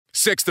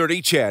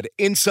630 CHED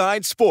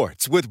Inside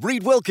Sports with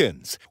Reed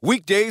Wilkins.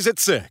 Weekdays at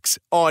 6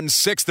 on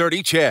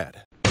 630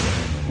 CHED.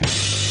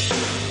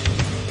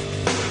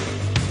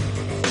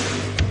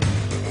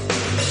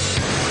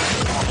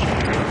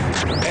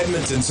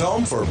 Edmonton's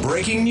home for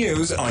breaking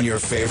news on your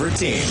favorite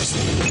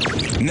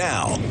teams.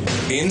 Now,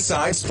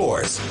 Inside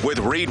Sports with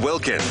Reed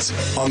Wilkins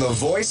on the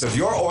voice of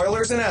your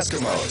Oilers and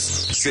Eskimos.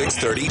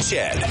 630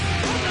 CHED.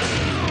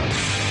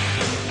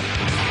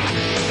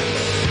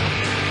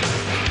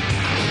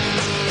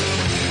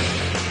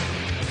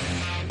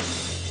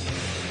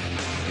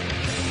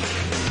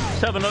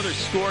 Have another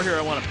score here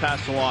I want to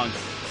pass along,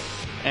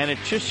 and it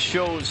just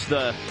shows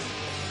the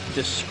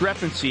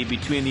discrepancy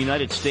between the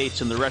United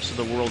States and the rest of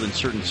the world in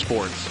certain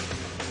sports.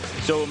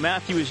 So,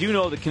 Matthew, as you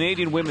know, the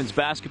Canadian women's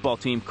basketball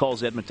team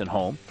calls Edmonton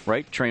home,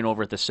 right? Train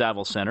over at the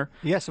Saville Center.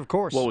 Yes, of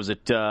course. What was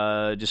it,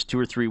 just 2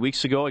 or 3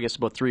 weeks ago? I guess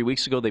about 3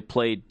 weeks ago, they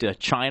played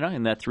China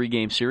in that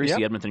 3-game series,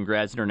 the Edmonton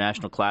Grads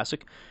International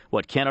Classic.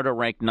 Canada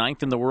ranked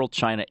 9th in the world,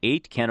 China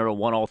 8th. Canada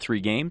won all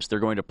 3 games. They're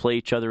going to play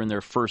each other in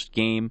their first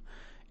game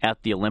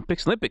at the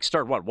Olympics. Olympics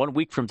start, 1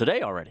 week from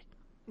today already?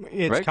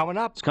 It's coming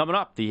up. It's coming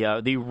up.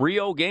 The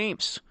Rio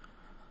Games.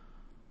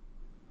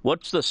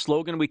 What's the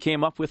slogan we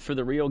came up with for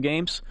the Rio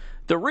Games?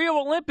 The Rio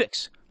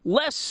Olympics.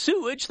 Less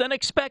sewage than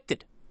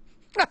expected.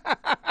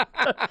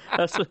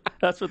 That's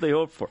what they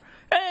hope for.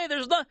 Hey,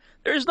 there's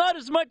not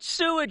as much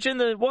sewage in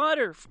the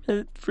water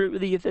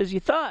as you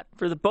thought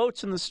for the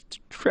boats and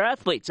for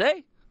athletes, eh?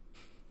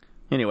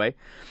 Anyway,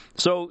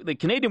 so the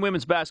Canadian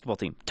women's basketball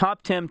team,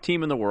 top 10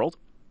 team in the world,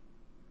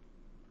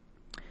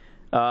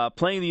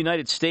 playing the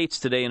United States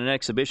today in an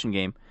exhibition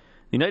game.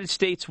 The United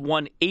States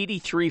won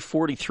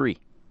 83-43.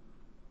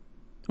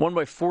 Won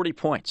by 40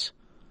 points.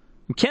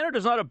 And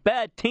Canada's not a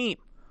bad team.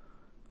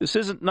 This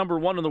isn't number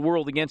 1 in the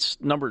world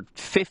against number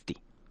 50.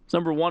 It's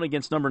number 1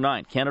 against number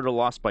 9. Canada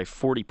lost by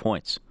 40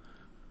 points.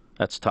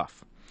 That's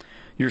tough.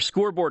 Your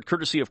scoreboard,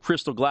 courtesy of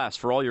Crystal Glass.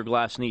 For all your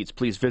glass needs,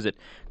 please visit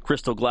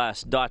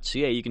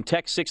crystalglass.ca. You can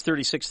text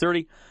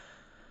 630-630.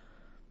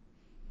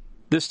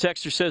 This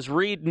texter says,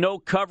 Reed, no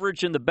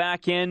coverage in the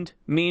back end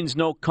means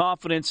no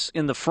confidence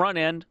in the front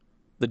end.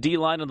 The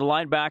D-line and the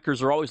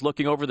linebackers are always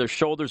looking over their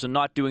shoulders and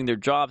not doing their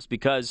jobs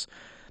because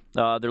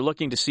they're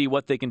looking to see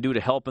what they can do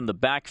to help in the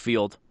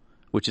backfield,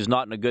 which is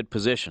not in a good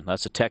position.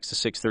 That's a text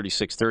to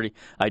 630-630.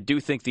 I do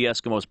think the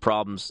Eskimos'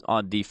 problems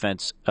on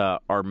defense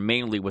are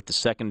mainly with the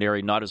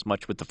secondary, not as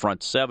much with the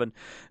front 7.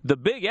 The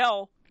Big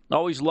L,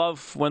 always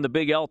love when the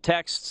Big L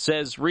text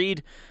says,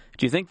 Reed,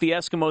 do you think the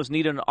Eskimos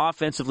need an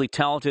offensively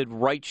talented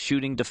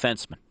right-shooting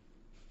defenseman?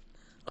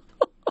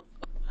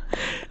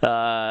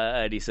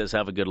 And he says,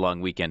 have a good long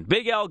weekend.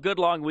 Big Al, good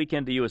long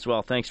weekend to you as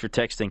well. Thanks for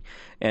texting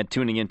and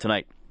tuning in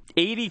tonight.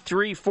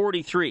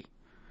 83-43.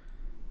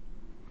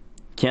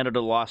 Canada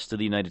lost to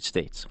the United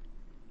States.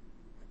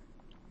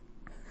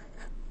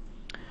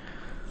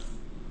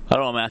 I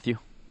don't know, Matthew.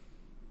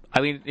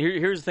 I mean,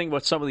 here's the thing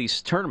about some of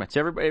these tournaments.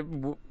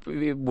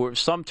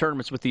 Some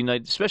tournaments with the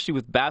United, especially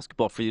with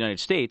basketball for the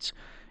United States,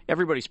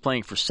 everybody's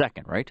playing for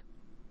second, right?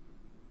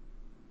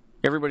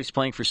 Everybody's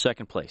playing for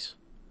second place.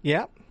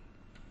 Yeah.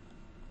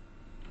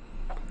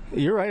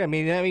 You're right. I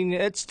mean,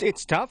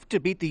 it's tough to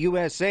beat the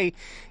USA,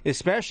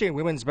 especially in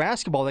women's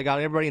basketball. They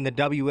got everybody in the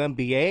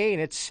WNBA, and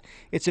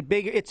it's a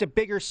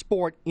bigger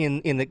sport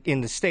in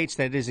the States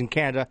than it is in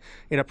Canada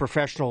in a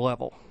professional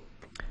level.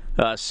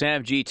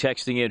 Sam G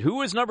texting in,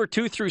 who is number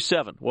 2 through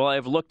 7? Well,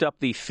 I've looked up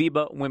the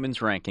FIBA women's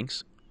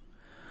rankings.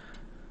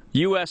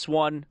 US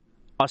 1,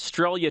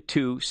 Australia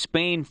 2,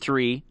 Spain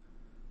 3,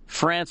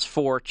 France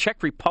 4,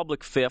 Czech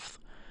Republic 5th,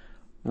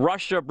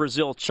 Russia,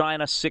 Brazil,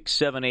 China 6,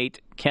 7,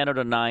 8,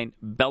 Canada 9,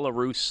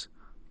 Belarus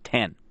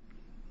 10.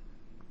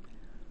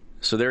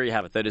 So there you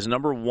have it. That is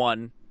number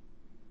 1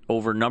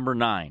 over number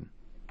 9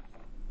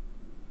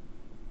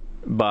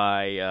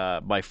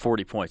 by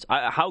 40 points.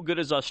 How good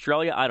is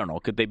Australia? I don't know.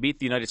 Could they beat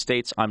the United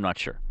States? I'm not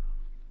sure.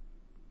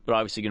 But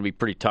obviously going to be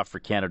pretty tough for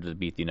Canada to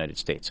beat the United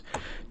States.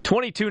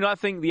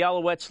 22-0. The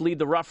Alouettes lead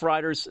the Rough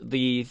Riders.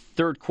 The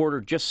third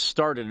quarter just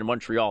started in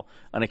Montreal,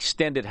 an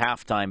extended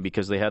halftime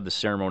because they had the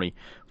ceremony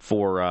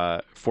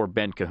for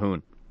Ben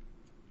Cahoon.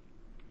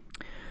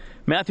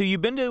 Matthew, you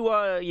been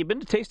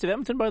to Taste of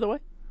Edmonton, by the way?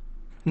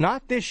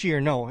 Not this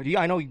year, no.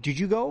 I know. Did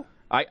you go?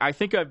 I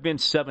think I've been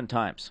 7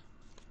 times.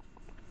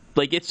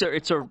 Like it's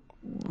a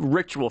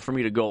ritual for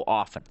me to go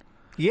often.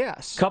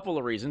 Yes. Couple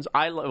of reasons.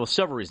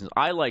 Several reasons.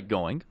 I like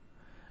going.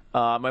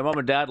 My mom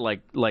and dad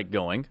like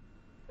going,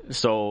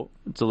 so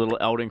it's a little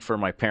outing for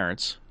my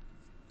parents,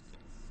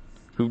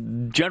 who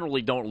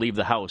generally don't leave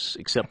the house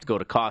except to go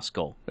to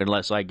Costco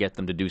unless I get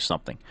them to do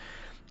something.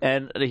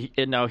 And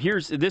now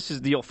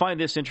you'll find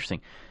this interesting.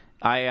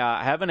 I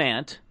have an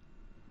aunt,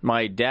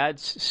 my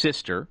dad's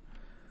sister,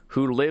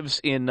 who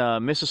lives in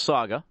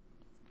Mississauga.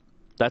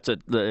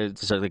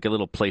 It's like a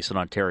little place in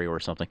Ontario or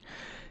something,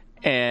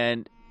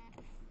 and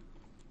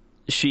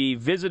she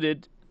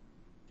visited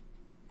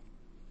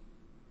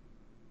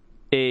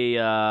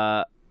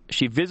a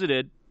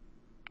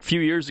few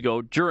years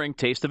ago during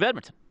Taste of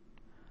Edmonton.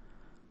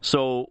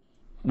 So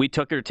We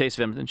took her to Taste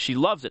of Edmonton. She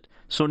loves it.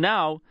 So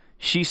now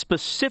she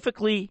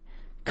specifically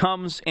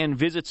comes and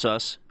visits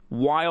us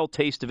while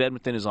Taste of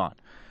Edmonton is on.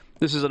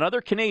 This is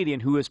another Canadian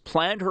who has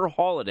planned her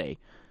holiday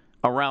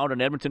around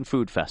an Edmonton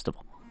Food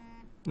Festival.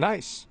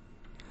 Nice.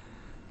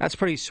 That's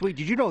pretty sweet.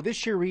 Did you know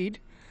this year, Reed,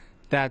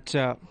 that...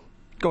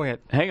 go ahead.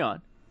 Hang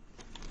on.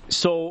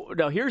 So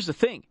now here's the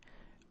thing.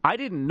 I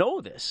didn't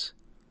know this.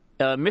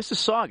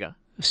 Mississauga,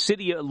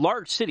 a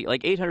large city,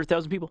 like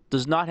 800,000 people,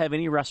 does not have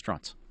any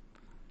restaurants.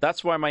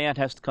 That's why my aunt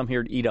has to come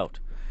here to eat out.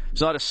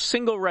 There's not a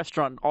single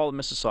restaurant in all of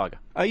Mississauga.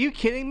 Are you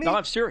kidding me? No,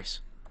 I'm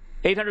serious.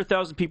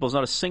 800,000 people is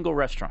not a single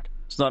restaurant.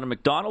 It's not a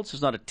McDonald's.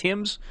 It's not a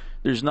Tim's.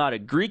 There's not a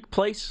Greek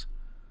place.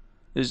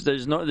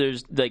 There's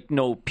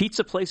no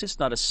pizza places.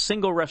 Not a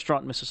single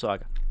restaurant in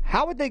Mississauga.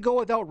 How would they go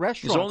without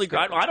restaurants?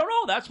 I don't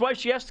know. That's why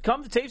she has to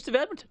come to Taste of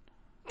Edmonton.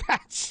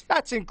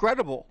 That's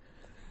incredible.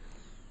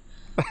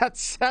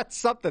 That's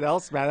something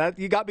else, man.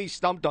 You got me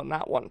stumped on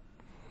that one.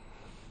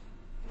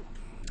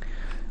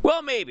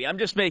 Well, maybe. I'm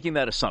just making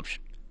that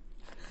assumption.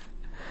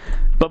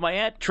 But my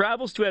aunt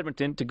travels to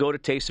Edmonton to go to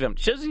Taste of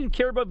Edmonton. She doesn't even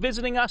care about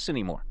visiting us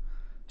anymore.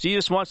 She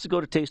just wants to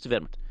go to Taste of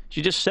Edmonton.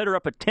 She just set her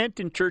up a tent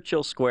in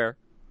Churchill Square,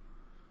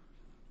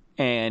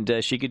 and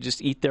she could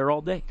just eat there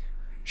all day.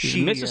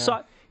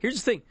 Mississauga.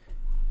 Here's the thing.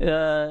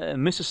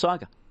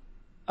 Mississauga.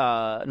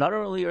 Not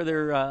only are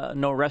there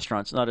no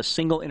restaurants, not a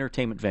single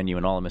entertainment venue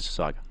in all of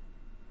Mississauga.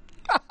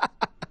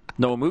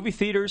 No movie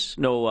theaters,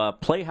 no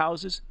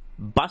playhouses.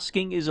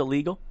 Busking is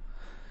illegal.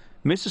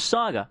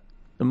 Mississauga,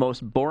 the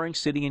most boring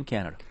city in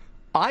Canada.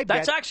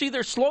 That's actually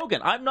their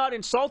slogan. I'm not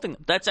insulting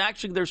them. That's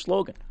actually their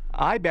slogan.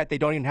 I bet they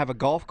don't even have a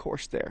golf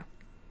course there.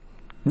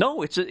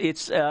 No, it's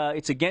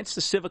against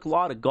the civic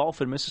law to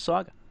golf in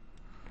Mississauga.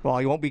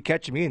 Well, you won't be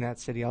catching me in that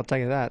city, I'll tell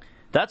you that.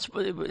 That's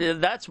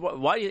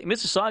why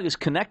Mississauga is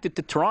connected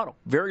to Toronto,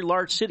 very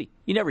large city.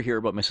 You never hear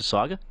about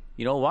Mississauga.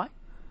 You know why?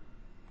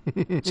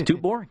 It's too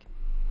boring.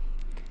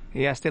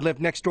 Yes, they live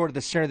next door to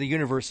the center of the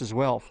universe as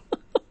well.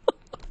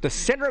 The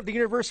center of the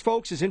universe,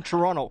 folks, is in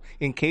Toronto,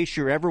 in case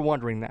you're ever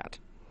wondering that.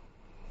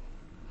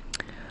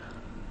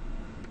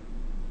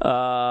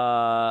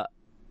 All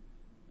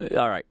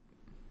right.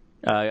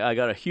 I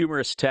got a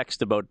humorous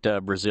text about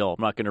Brazil.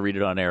 I'm not going to read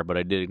it on air, but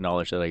I did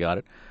acknowledge that I got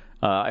it.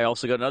 I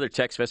also got another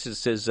text message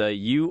that says,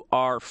 you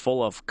are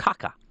full of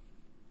caca.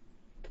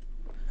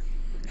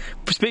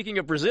 Speaking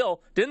of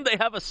Brazil, didn't they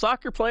have a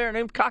soccer player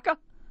named Kaká?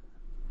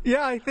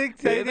 Yeah, I think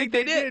they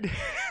did.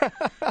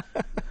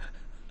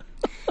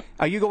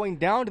 Are you going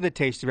down to the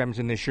Taste of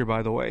Edmonton this year,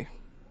 by the way?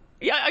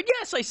 Yeah, I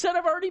guess. I said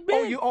I've already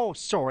been.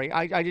 Sorry.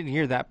 I didn't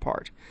hear that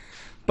part.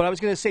 But I was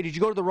going to say, did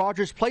you go to the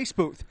Rogers Place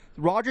booth?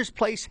 Rogers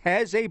Place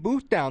has a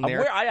booth down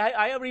there.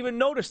 I haven't even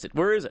noticed it.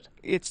 Where is it?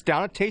 It's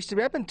down at Taste of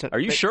Edmonton. Are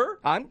you sure?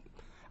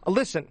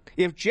 Listen,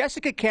 if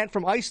Jessica Kent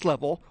from Ice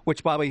Level,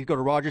 which, by the way, you go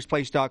to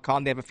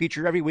rogersplace.com, they have a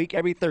feature every week,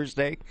 every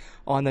Thursday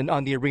on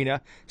the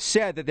arena,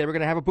 said that they were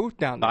going to have a booth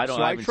down there.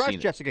 I trust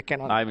Jessica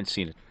Kent on that. I haven't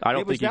seen it. I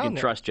don't think you can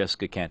trust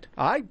Jessica Kent.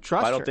 I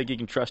trust her. I don't think you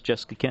can trust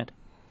Jessica Kent.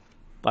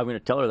 I'm going to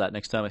tell her that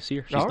next time I see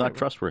her. She's not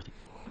trustworthy.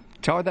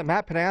 Tell her that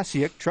Matt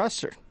Panasiuk trusts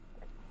her.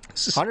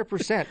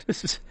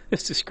 100%.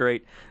 This is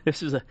great.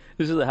 This is a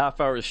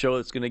half-hour show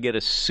that's going to get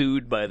us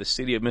sued by the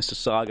city of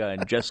Mississauga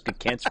and Jessica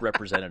Kent's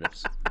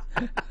representatives.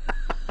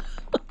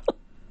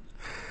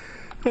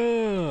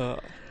 All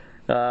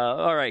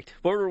right.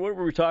 What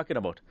were we talking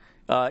about?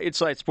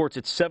 Inside Sports,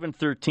 it's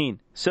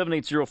 713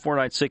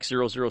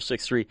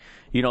 780-496-0063.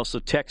 You can also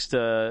text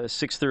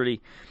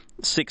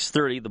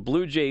 630. The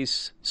Blue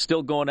Jays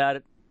still going at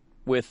it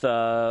with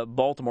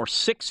Baltimore.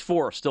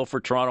 6-4 still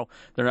for Toronto.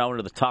 They're now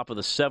into the top of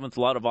the seventh.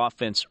 A lot of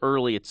offense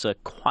early. It's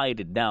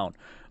quieted down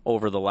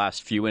over the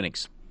last few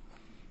innings.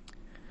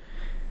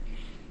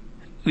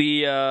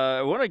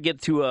 I want to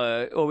get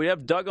to. We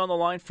have Doug on the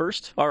line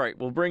first. All right,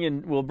 we'll bring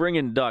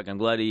in Doug. I'm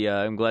glad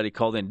he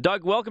called in.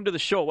 Doug, welcome to the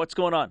show. What's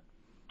going on?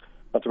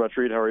 Not too much,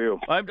 Reed. How are you?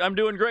 I'm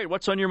doing great.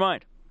 What's on your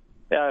mind?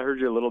 Yeah, I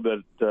heard you a little bit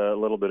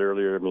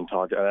earlier.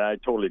 Talk. And I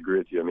totally agree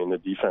with you. The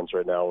defense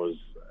right now is.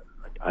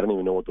 I don't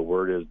even know what the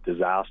word is.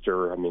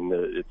 Disaster.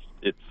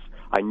 It's.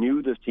 I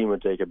knew this team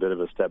would take a bit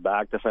of a step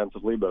back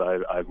defensively, but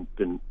I've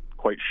been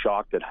quite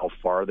shocked at how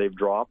far they've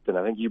dropped. And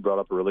I think you brought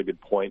up a really good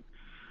point.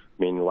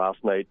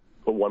 Last night.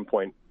 At 1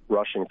 point,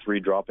 rushing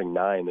 3, dropping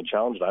 9. The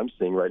challenge that I'm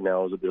seeing right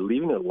now is that they're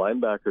leaving their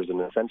linebackers in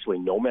essentially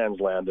no man's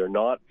land. They're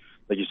not,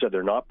 like you said,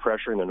 they're not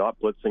pressuring, they're not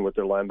blitzing with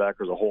their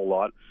linebackers a whole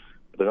lot.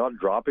 But they're not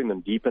dropping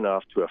them deep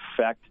enough to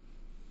affect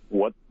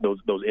what those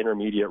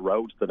intermediate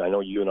routes that I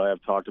know you and I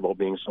have talked about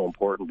being so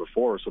important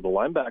before. So the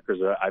linebackers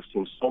that I've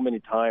seen so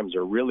many times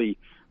are really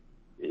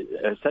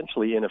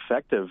essentially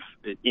ineffective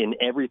in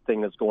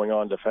everything that's going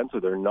on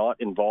defensively. They're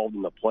not involved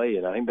in the play,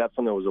 and I think that's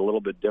something that was a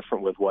little bit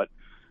different with what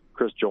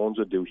Chris Jones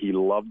would do. He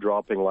loved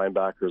dropping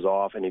linebackers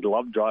off, and he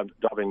loved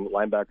dropping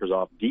linebackers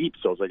off deep.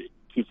 So it's like it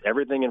keeps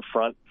everything in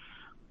front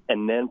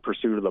and then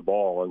pursuit of the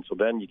ball. And so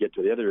then you get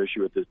to the other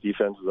issue with this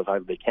defense is the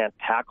fact that they can't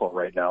tackle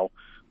right now.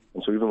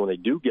 And so even when they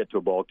do get to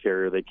a ball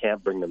carrier, they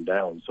can't bring them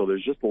down. So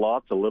there's just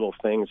lots of little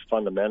things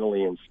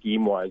fundamentally and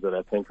scheme-wise that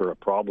I think are a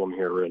problem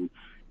here. And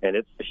and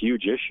it's a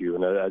huge issue.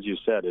 And as you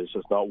said, it's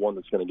just not one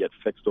that's going to get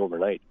fixed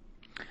overnight.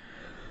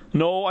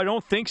 No, I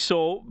don't think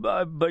so.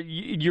 But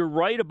you're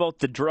right about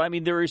the draw. I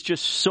mean, there is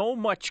just so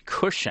much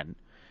cushion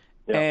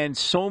and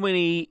so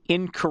many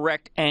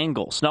incorrect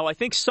angles. Now, I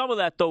think some of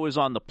that, though, is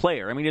on the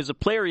player. I mean, as a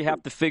player, you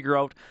have to figure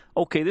out,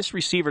 okay, this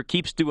receiver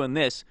keeps doing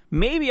this.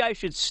 Maybe I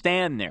should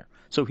stand there.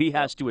 So he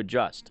has to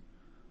adjust.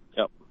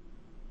 Yep.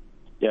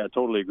 Yeah, I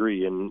totally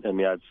agree. And I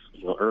mean,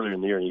 earlier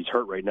in the year, and he's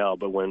hurt right now,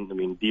 but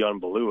Dion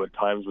Ballou at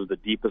times was the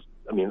deepest.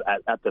 I mean,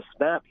 at the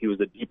snap, he was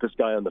the deepest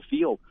guy on the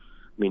field.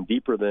 I mean,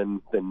 deeper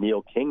than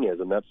Neil King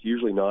is, and that's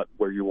usually not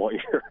where you want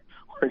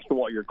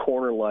your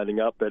corner lining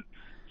up at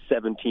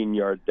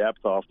 17-yard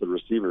depth off the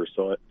receiver.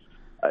 So,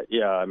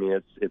 I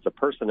mean, it's a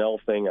personnel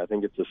thing. I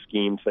think it's a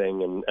scheme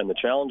thing, and the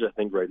challenge I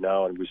think right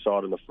now, and we saw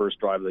it in the first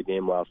drive of the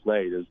game last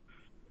night, is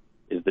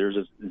there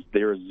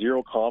is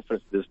zero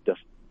confidence this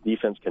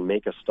defense can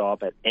make a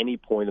stop at any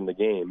point in the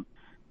game.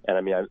 And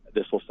I mean,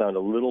 this will sound a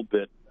little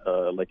bit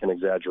like an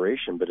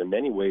exaggeration, but in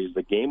many ways,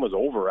 the game was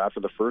over after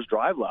the first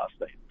drive last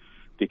night.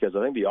 Because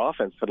I think the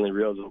offense suddenly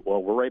realized,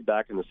 well, we're right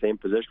back in the same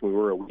position we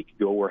were a week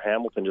ago, where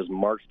Hamilton just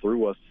marched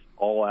through us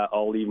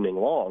all evening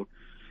long,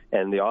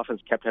 and the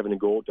offense kept having to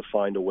go to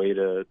find a way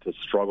to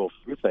struggle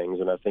through things.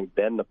 And I think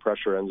then the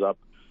pressure ends up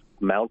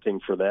mounting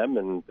for them,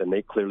 and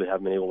they clearly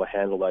haven't been able to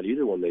handle that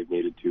either when they've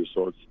needed to.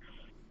 So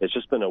it's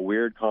just been a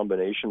weird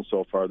combination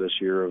so far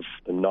this year of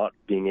not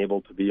being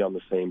able to be on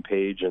the same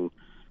page. And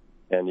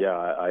yeah,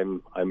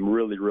 I'm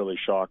really, really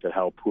shocked at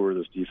how poor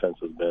this defense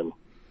has been.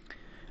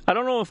 I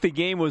don't know if the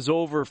game was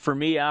over for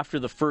me after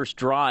the first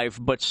drive,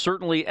 but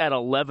certainly at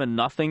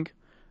 11-0,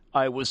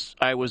 I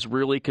was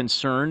really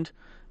concerned,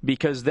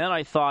 because then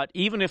I thought,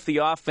 even if the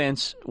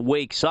offense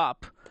wakes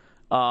up,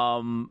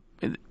 all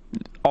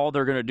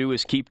they're going to do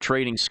is keep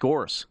trading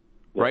scores,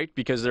 right?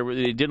 Because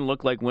it didn't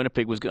look like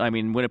Winnipeg was. I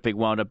mean, Winnipeg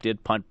wound up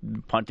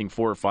punting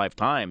 4 or 5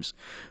 times,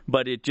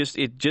 but it just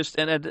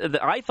and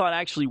I thought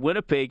actually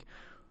Winnipeg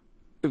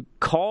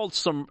called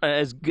some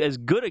as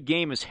good a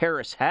game as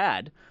Harris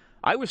had.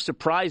 I was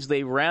surprised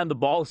they ran the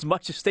ball as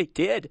much as they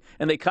did,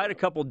 and they cut a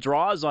couple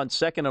draws on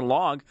second and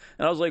long,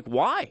 and I was like,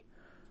 why?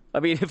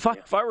 I mean, if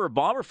I were a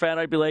Bomber fan,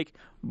 I'd be like,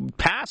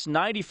 pass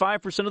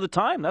 95% of the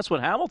time. That's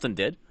what Hamilton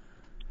did.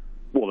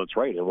 Well, that's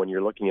right. And when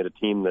you're looking at a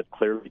team that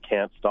clearly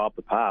can't stop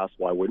the pass,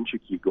 why wouldn't you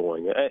keep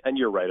going? And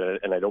you're right,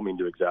 and I don't mean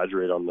to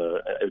exaggerate on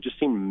it just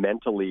seemed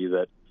mentally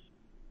that,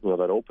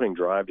 that opening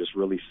drive just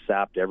really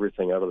sapped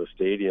everything out of the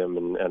stadium,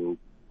 and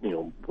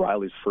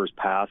Riley's first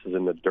pass is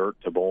in the dirt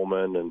to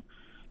Bowman, and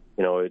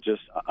it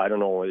just, I don't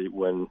know,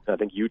 when I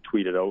think you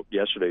tweeted out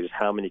yesterday just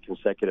how many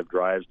consecutive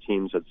drives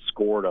teams had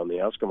scored on the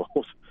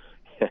Eskimos.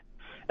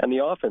 And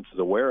the offense is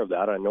aware of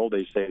that. I know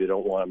they say they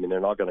don't want, they're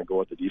not going to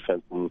go at the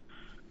defense and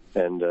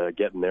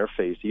get in their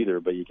face either,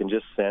 but you can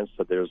just sense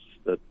that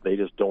they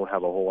just don't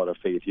have a whole lot of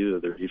faith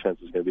either. Their defense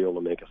is going to be able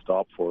to make a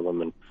stop for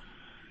them.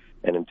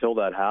 And until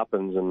that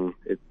happens, and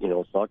it's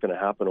not going to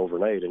happen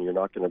overnight, and you're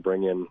not going to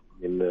bring in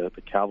the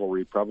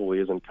cavalry probably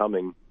isn't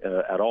coming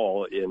at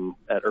all.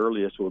 At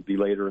earliest, it would be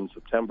later in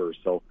September.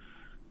 So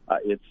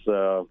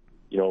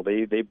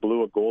they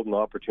blew a golden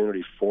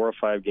opportunity, 4 or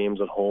 5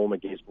 games at home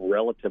against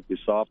relatively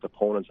soft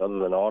opponents other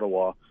than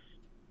Ottawa,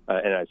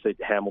 and I'd say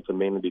Hamilton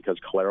mainly because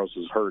Collaros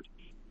is hurt.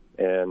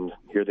 And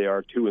here they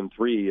are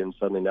 2-3, and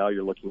suddenly now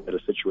you're looking at a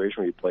situation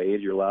where you play 8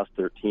 of your last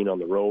 13 on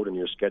the road, and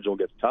your schedule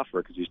gets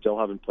tougher because you still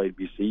haven't played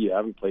BC, you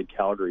haven't played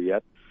Calgary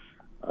yet,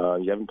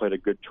 you haven't played a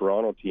good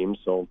Toronto team.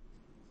 So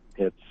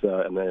it's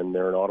and then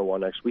they're in Ottawa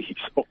next week.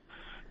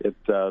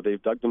 So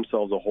they've dug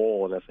themselves a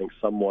hole, and I think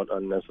somewhat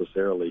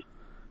unnecessarily.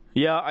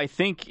 Yeah, I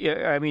think.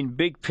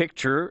 Big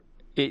picture,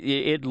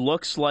 it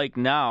looks like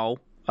now.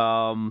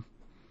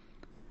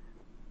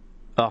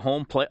 A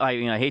home play.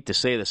 I hate to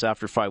say this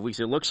after 5 weeks.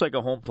 It looks like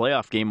a home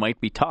playoff game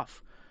might be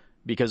tough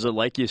because,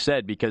 like you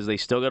said, because they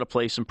still got to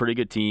play some pretty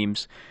good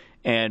teams.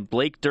 And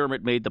Blake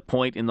Dermott made the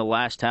point in the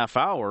last half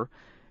hour.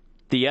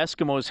 The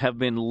Eskimos have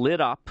been lit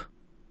up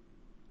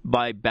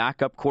by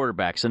backup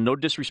quarterbacks, and no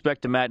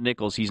disrespect to Matt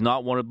Nichols, he's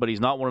not one of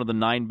the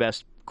 9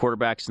 best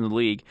quarterbacks in the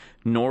league.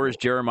 Nor is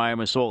Jeremiah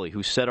Masoli,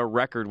 who set a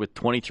record with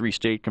 23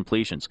 straight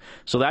completions.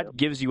 So that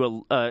gives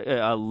you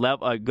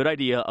a good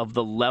idea of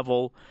the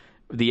level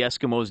the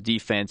Eskimos'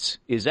 defense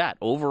is at.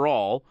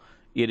 Overall,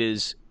 it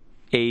is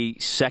a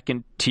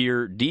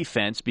second-tier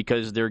defense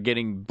because they're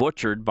getting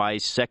butchered by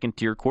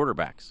second-tier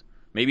quarterbacks.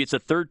 Maybe it's a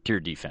third-tier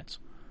defense.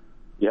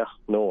 Yeah,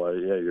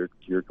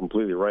 you're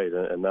completely right,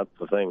 and that's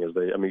the thing is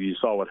you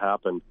saw what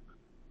happened,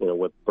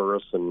 with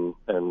Burris and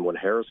when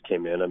Harris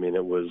came in.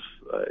 It was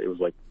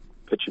like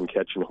pitch and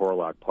catch in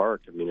Horlock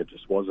Park. It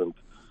just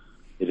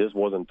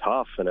wasn't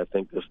tough, and I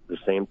think the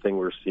same thing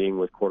we're seeing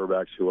with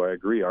quarterbacks who I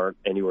agree aren't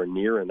anywhere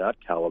near in that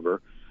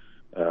caliber,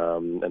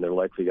 and they're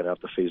likely going to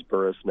have to face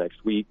Burris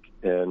next week.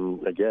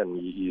 And again,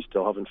 you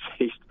still haven't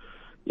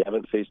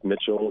faced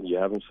Mitchell, you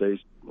haven't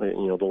faced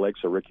the likes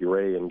of Ricky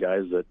Ray and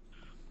guys that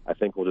I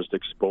think will just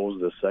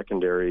expose the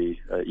secondary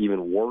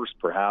even worse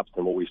perhaps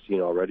than what we've seen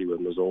already with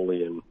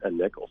Mazzoli and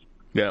Nichols.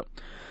 Yeah.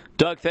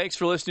 Doug, thanks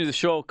for listening to the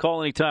show.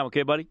 Call anytime,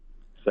 okay, buddy?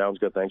 Sounds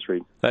good. Thanks,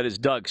 Reed. That is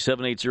Doug,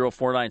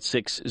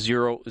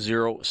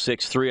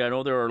 780-496-0063. I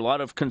know there are a lot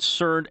of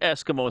concerned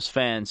Eskimos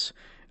fans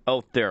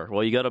out there.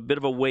 Well, you got a bit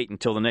of a wait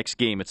until the next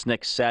game. It's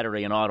next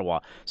Saturday in Ottawa.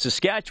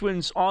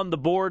 Saskatchewan's on the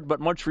board, but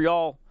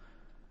Montreal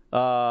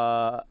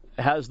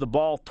has the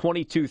ball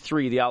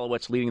 22-3. The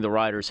Alouettes leading the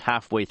Riders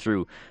halfway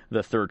through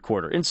the third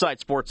quarter. Inside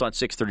Sports on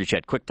 630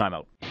 CHED. Quick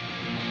timeout.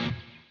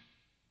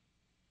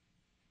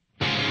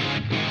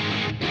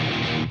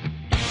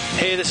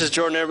 Hey, this is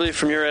Jordan Eberle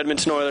from your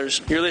Edmonton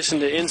Oilers. You're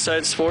listening to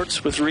Inside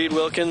Sports with Reed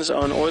Wilkins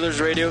on Oilers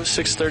Radio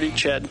 630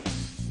 CHED.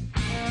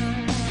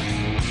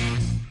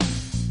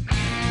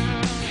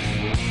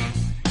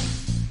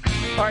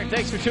 All right,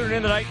 thanks for tuning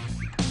in tonight.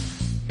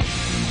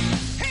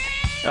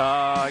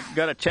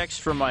 Got a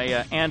text from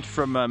my aunt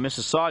from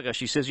Mississauga.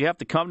 She says you have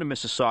to come to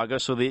Mississauga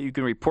so that you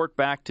can report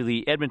back to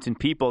the Edmonton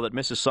people that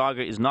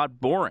Mississauga is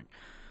not boring.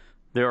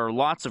 There are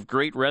lots of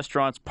great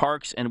restaurants,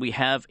 parks, and we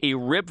have a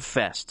rib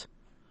fest.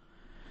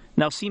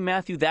 Now, see,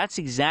 Matthew, that's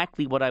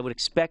exactly what I would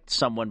expect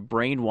someone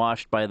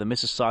brainwashed by the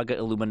Mississauga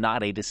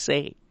Illuminati to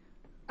say.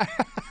 It's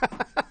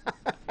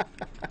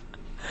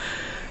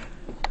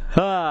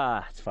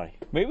funny.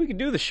 Maybe we could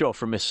do the show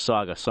from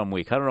Mississauga some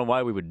week. I don't know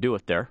why we would do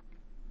it there.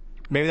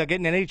 Maybe they'll get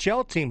an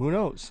NHL team. Who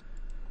knows?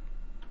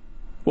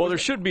 Well, there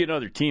should be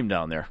another team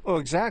down there. Oh,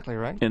 exactly,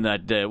 right. In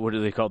that, what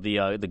do they call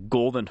the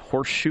Golden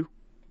Horseshoe?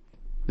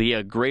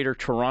 The Greater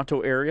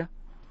Toronto area?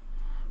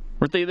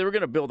 Weren't they were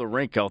going to build a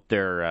rink out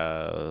there.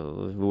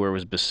 Where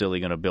was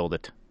Basili going to build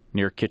it?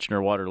 Near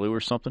Kitchener-Waterloo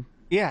or something?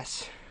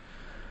 Yes.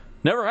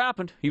 Never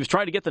happened. He was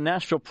trying to get the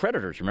Nashville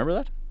Predators. Remember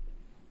that?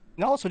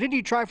 No, so didn't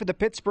he try for the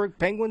Pittsburgh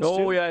Penguins, too?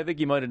 Oh, yeah, I think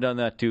he might have done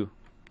that, too.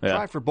 Yeah.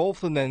 Try for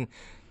both, and then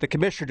the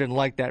commissioner didn't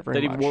like that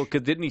very much. Well,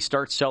 didn't he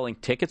start selling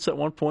tickets at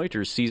one point,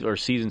 or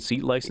season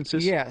seat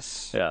licenses?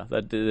 Yes. Yeah,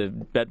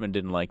 Bettman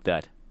didn't like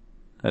that.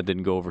 That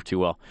didn't go over too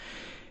well.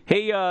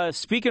 Hey,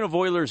 speaking of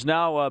Oilers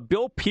now,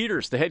 Bill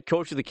Peters, the head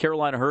coach of the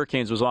Carolina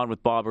Hurricanes, was on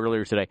with Bob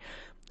earlier today.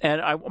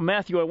 And,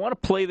 Matthew, I want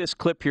to play this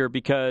clip here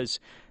because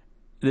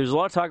there's a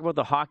lot of talk about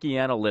the hockey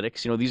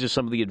analytics. You know, these are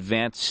some of the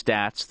advanced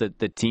stats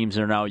that teams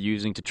are now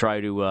using to try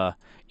to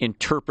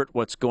interpret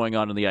what's going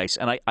on the ice.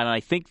 And I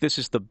think this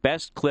is the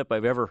best clip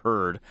I've ever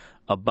heard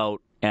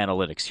about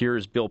analytics. Here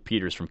is Bill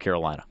Peters from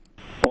Carolina.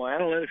 Well,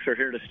 analytics are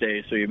here to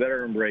stay, so you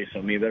better embrace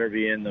them. You better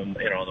be in the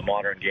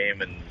modern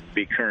game and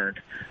be current.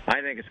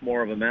 I think it's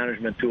more of a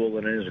management tool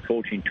than it is a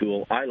coaching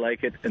tool. I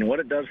like it, and what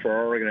it does for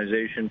our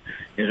organization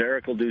is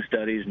Eric will do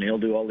studies and he'll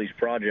do all these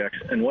projects,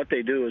 and what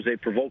they do is they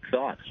provoke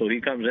thought. So he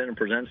comes in and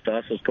presents to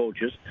us as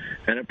coaches,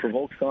 and it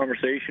provokes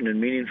conversation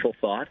and meaningful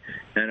thought,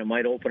 and it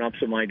might open up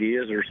some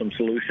ideas or some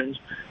solutions.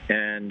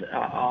 And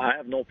I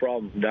have no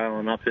problem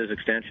dialing up his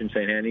extension,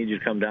 saying, hey, I need you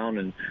to come down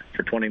and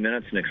for 20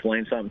 minutes and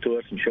explain something to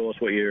us and show us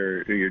what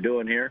you're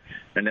doing here.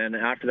 And then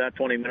after that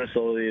 20 minutes,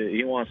 so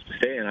he wants to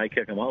stay, and I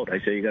kick him out. I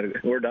say,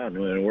 we're done.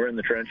 We're in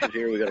the trenches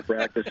here. We got to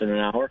practice in an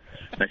hour.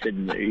 I said,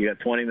 you got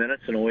 20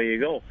 minutes, and away you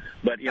go.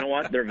 But you know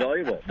what? They're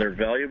valuable. They're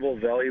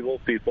valuable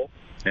people.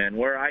 And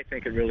where I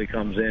think it really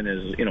comes in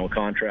is,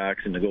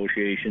 contracts and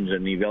negotiations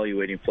and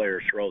evaluating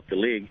players throughout the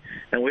league.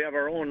 And we have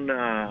our own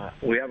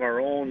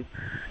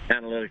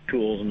analytic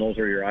tools, and those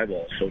are your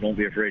eyeballs. So don't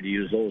be afraid to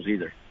use those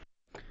either.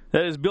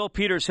 That is Bill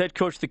Peters, head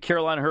coach of the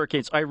Carolina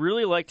Hurricanes. I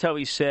really liked how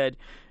he said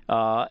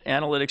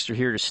analytics are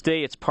here to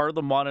stay. It's part of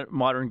the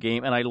modern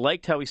game. And I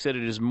liked how he said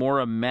it is more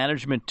a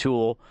management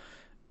tool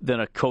than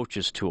a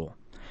coach's tool.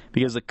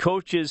 Because the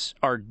coaches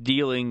are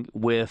dealing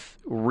with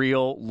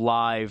real,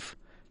 live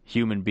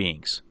human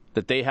beings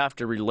that they have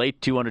to relate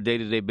to on a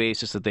day-to-day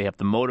basis, that they have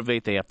to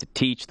motivate, they have to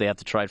teach, they have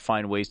to try to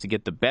find ways to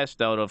get the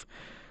best out of.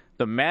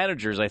 The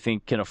managers, I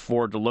think, can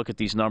afford to look at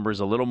these numbers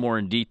a little more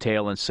in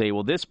detail and say,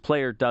 well, this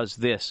player does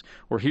this,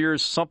 or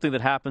here's something that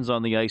happens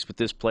on the ice with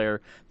this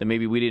player that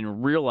maybe we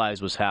didn't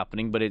realize was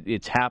happening, but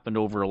it's happened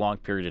over a long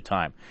period of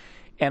time.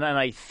 And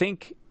I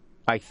think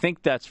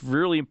that's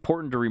really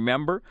important to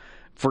remember.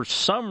 For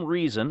some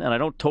reason, and I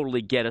don't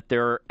totally get it,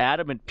 there are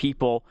adamant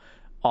people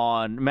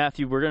on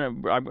Matthew.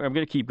 I'm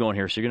gonna keep going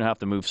here, so you're gonna have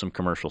to move some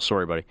commercials.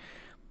 Sorry, buddy.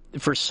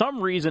 For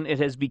some reason, it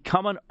has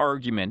become an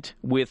argument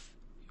with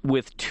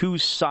two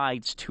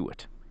sides to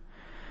it,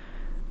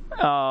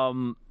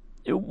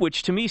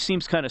 which to me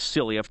seems kind of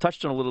silly. I've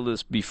touched on a little of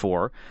this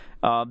before.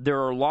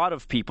 There are a lot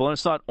of people, and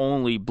it's not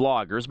only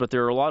bloggers, but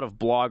there are a lot of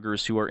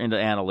bloggers who are into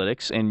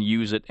analytics and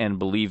use it and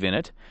believe in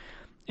it.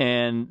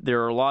 And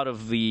there are a lot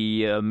of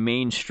the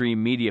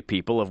mainstream media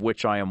people, of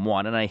which I am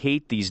one, and I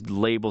hate these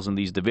labels and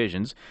these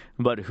divisions,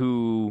 but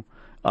who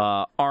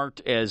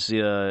aren't as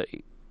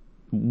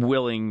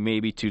willing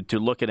maybe to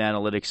look at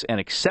analytics and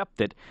accept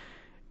it.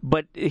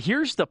 But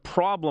here's the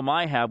problem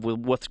I have with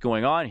what's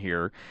going on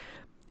here.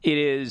 It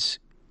is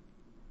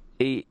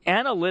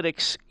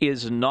analytics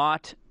is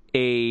not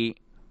a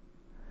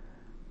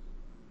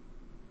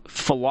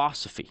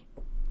philosophy.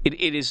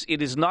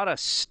 It is not a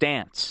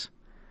stance.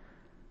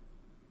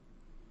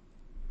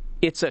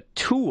 It's a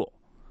tool.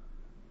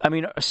 I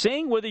mean,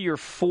 saying whether you're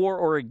for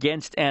or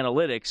against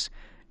analytics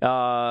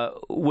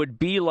would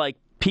be like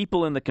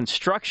people in the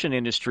construction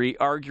industry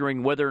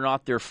arguing whether or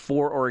not they're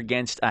for or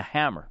against a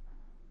hammer.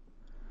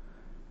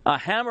 A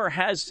hammer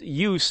has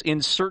use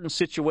in certain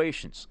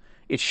situations.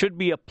 It should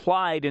be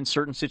applied in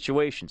certain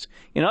situations.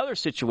 In other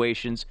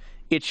situations,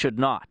 it should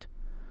not.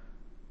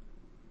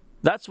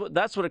 That's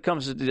what it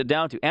comes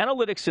down to.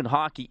 Analytics in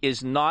hockey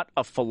is not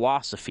a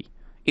philosophy.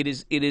 It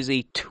is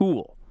a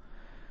tool.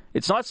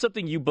 It's not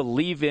something you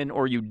believe in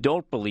or you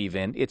don't believe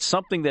in. It's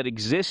something that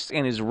exists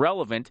and is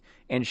relevant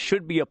and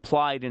should be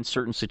applied in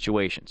certain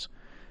situations.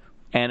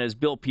 And as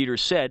Bill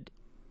Peters said,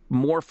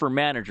 more for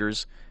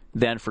managers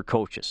than for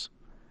coaches.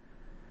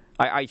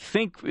 I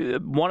think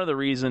one of the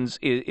reasons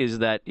is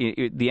that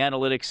the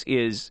analytics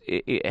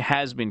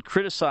has been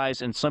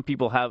criticized, and some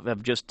people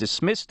have just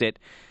dismissed it,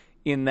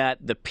 in that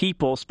the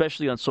people,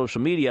 especially on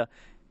social media,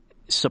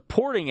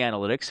 supporting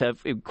analytics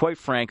have, quite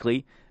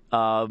frankly,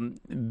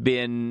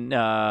 been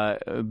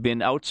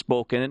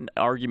outspoken,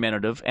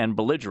 argumentative, and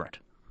belligerent,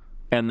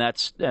 and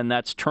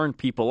that's turned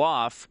people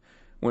off.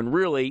 When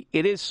really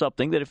it is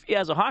something that, if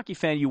as a hockey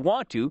fan you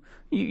want to,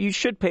 you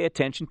should pay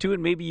attention to,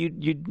 and maybe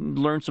you'd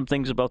learn some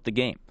things about the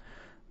game.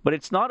 But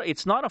it's not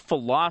a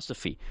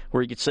philosophy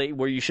where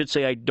you should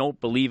say I don't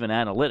believe in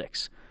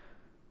analytics.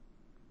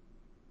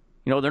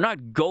 You know, they're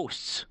not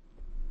ghosts.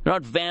 They're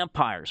not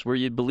vampires where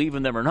you believe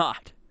in them or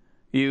not.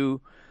 You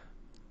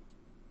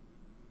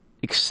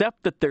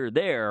accept that they're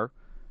there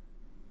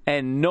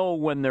and know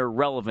when they're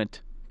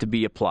relevant to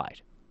be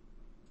applied.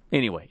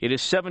 Anyway, it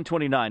is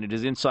 7:29. It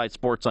is Inside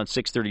Sports on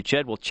 630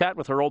 CHED. We'll chat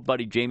with our old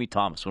buddy Jamie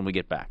Thomas when we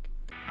get back.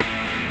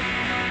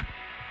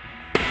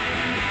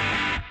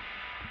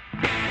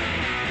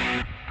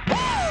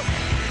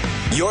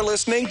 You're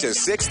listening to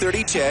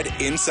 630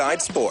 CHED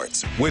Inside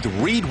Sports with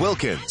Reed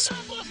Wilkins.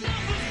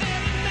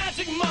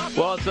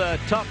 Well, it's a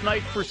tough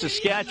night for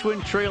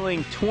Saskatchewan,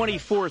 trailing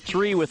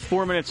 24-3 with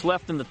 4 minutes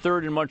left in the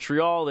third in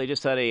Montreal. They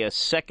just had a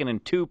 2nd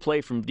and 2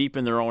 play from deep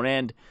in their own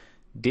end.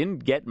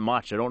 Didn't get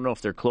much. I don't know if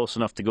they're close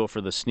enough to go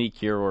for the sneak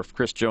here or if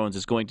Chris Jones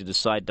is going to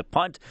decide to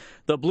punt.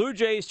 The Blue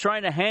Jays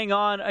trying to hang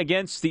on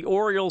against the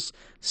Orioles.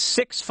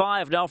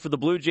 6-5 now for the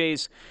Blue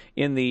Jays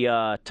in the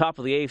top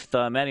of the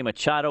 8th. Manny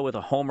Machado with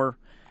a homer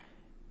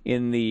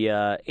in the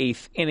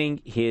 8th inning,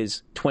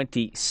 his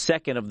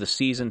 22nd of the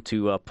season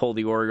to pull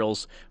the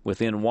Orioles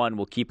within one.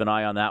 We'll keep an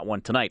eye on that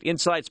one tonight.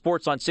 Inside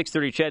Sports on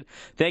 630 CHED.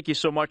 Thank you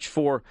so much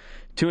for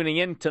tuning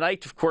in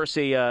tonight. Of course,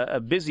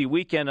 a busy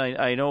weekend.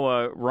 I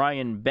know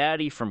Ryan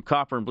Batty from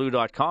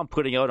copperandblue.com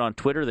putting out on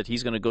Twitter that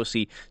he's going to go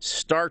see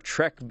Star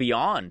Trek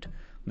Beyond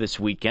this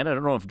weekend. I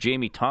don't know if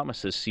Jamie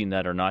Thomas has seen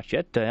that or not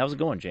yet. How's it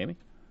going, Jamie?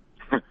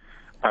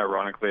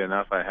 Ironically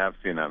enough, I have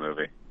seen that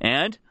movie.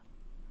 And?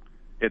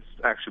 It's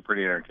actually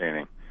pretty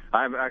entertaining.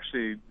 I'm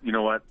actually, you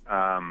know what?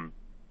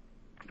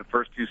 The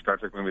first two Star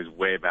Trek movies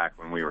way back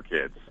when we were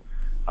kids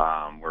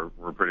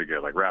were pretty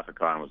good. Like Wrath of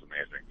Khan was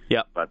amazing.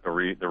 Yeah. But the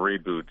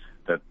reboot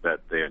that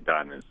they have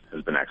done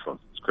has been excellent.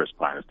 Chris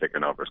Pine has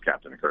taken over as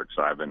Captain Kirk,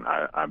 so I've been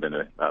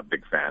a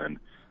big fan.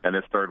 And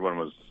this third one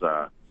was,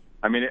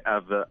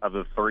 of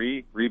the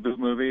three reboot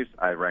movies,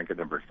 I rank it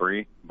number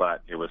 3,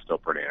 but it was still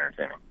pretty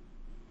entertaining.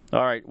 All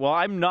right. Well,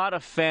 I'm not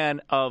a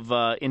fan of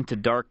Into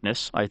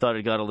Darkness. I thought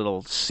it got a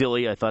little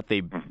silly. I thought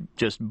they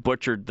just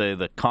butchered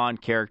the Khan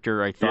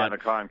character. I thought the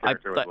Khan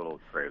character was a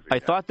little crazy. I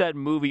thought that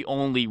movie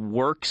only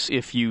works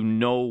if you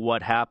know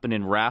what happened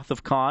in Wrath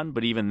of Khan,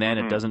 but even then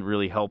it doesn't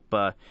really help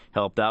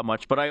that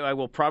much. But I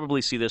will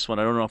probably see this one.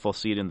 I don't know if I'll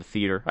see it in the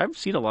theater. I haven't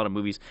seen a lot of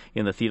movies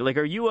in the theater. Like,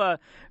 are you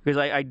because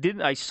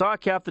I saw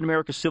Captain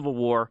America Civil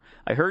War.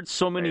 I heard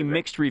so many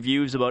mixed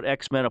reviews about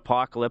X-Men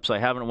Apocalypse. I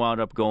haven't wound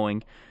up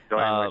going.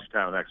 Don't waste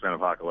your time with X-Men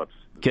Apocalypse.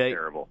 It's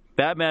terrible.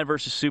 Batman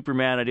versus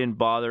Superman, I didn't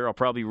bother. I'll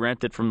probably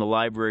rent it from the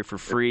library for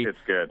free. It's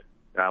good.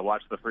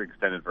 Watch the free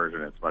extended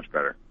version. It's much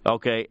better.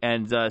 Okay,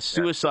 and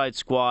Suicide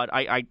Squad.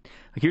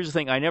 Here's the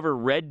thing. I never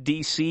read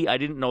DC. I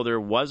didn't know there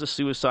was a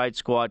Suicide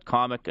Squad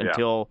comic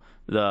until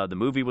the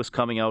movie was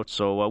coming out,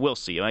 so we'll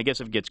see. I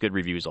guess if it gets good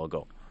reviews, I'll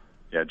go.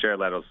 Yeah, Jared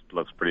Leto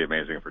looks pretty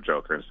amazing for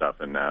Joker and stuff,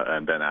 and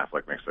Ben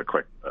Affleck makes a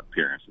quick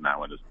appearance in that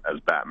one as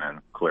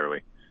Batman,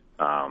 clearly.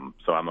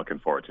 So I'm looking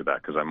forward to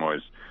that because I'm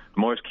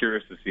always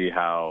curious to see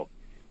how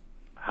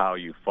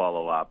you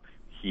follow up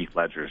Heath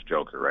Ledger's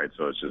Joker, right?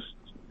 So it's just,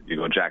 you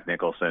go Jack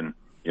Nicholson,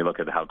 you look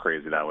at how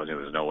crazy that was,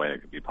 there's no way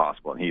it could be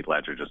possible, and Heath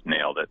Ledger just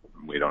nailed it.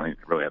 We don't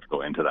really have to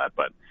go into that,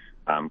 but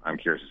I'm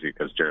curious to see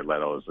because Jared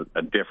Leto is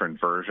a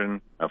different version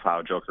of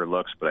how Joker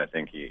looks, but I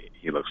think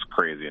he looks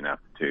crazy enough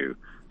to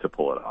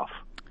pull it off.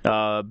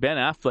 Ben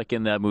Affleck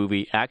in that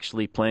movie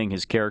actually playing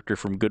his character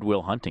from Good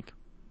Will Hunting.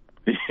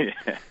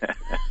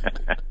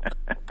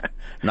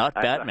 Not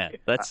Batman.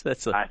 I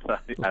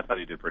thought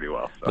he did pretty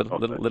well. So.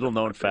 Little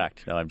known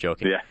fact. No, I'm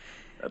joking. Yeah,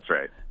 that's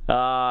right.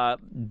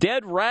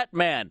 Dead Rat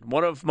Man,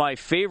 one of my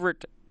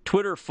favorite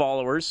Twitter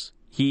followers.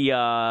 He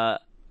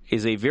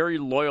is a very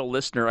loyal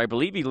listener. I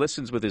believe he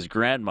listens with his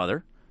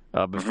grandmother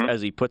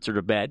as he puts her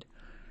to bed.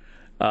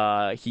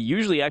 He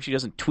usually actually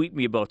doesn't tweet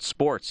me about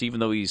sports, even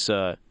though he's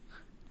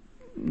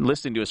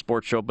listening to a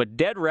sports show. But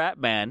Dead Rat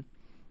Man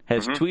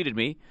has tweeted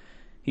me.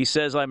 He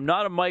says, I'm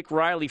not a Mike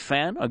Riley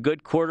fan. A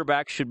good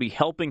quarterback should be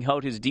helping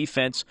out his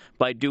defense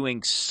by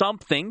doing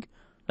something.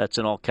 That's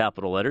in all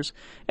capital letters.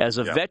 As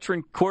a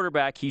veteran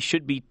quarterback, he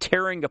should be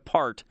tearing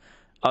apart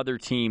other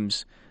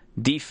teams'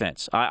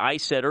 defense. I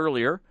said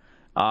earlier,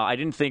 I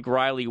didn't think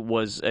Riley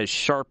was as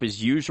sharp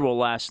as usual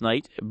last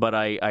night, but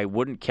I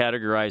wouldn't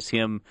categorize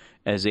him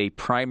as a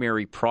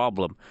primary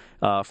problem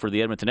for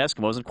the Edmonton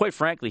Eskimos. And quite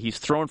frankly, he's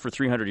thrown for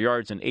 300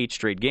 yards in 8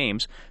 straight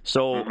games.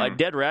 So,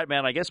 dead rat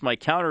man, I guess my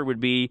counter would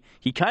be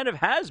he kind of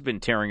has been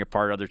tearing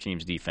apart other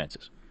teams'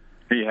 defenses.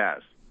 He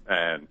has.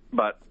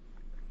 But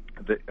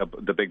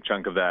the big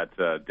chunk of that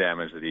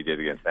damage that he did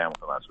against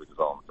Hamilton last week was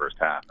all in the first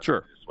half.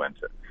 Sure. Just went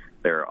to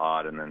they're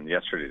odd, and then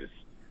yesterday just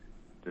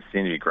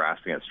seemed to be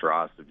grasping at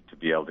straws to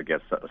be able to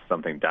get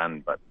something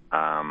done. But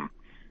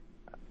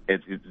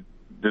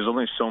there's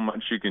only so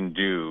much you can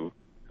do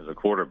as a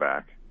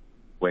quarterback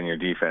when your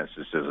defense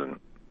just isn't.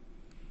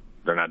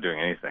 They're not doing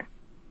anything.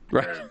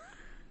 Right.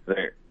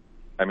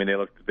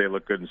 They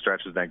looked good in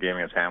stretches in that game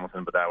against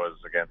Hamilton, but that was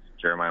against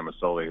Jeremiah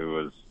Masoli, who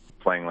was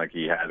playing like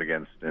he had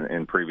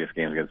in previous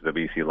games against the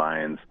BC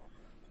Lions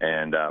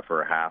and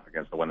for a half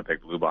against the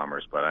Winnipeg Blue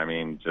Bombers. But, I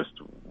mean, just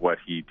what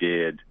he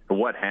did,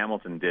 what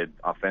Hamilton did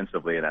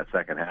offensively in that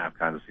second half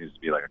kind of seems to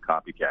be like a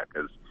copycat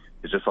because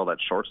it's just all that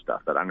short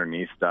stuff, that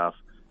underneath stuff,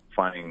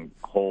 finding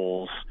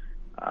holes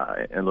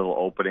and little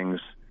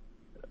openings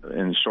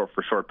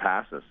for short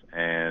passes,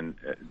 and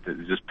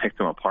it just picked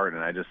them apart.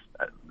 And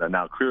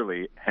now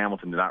clearly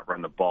Hamilton did not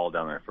run the ball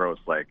down their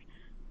throats like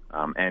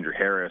Andrew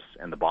Harris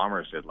and the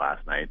Bombers did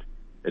last night.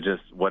 It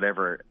just,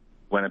 whatever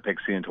Winnipeg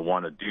seemed to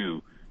want to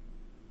do,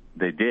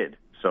 they did.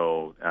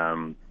 So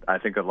I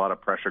think a lot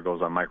of pressure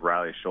goes on Mike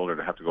Riley's shoulder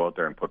to have to go out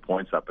there and put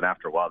points up, and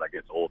after a while that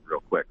gets old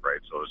real quick, right?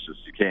 So it's just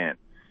you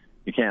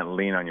can't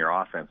lean on your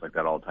offense like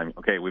that all the time.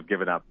 Okay, we've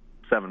given up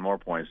 7 more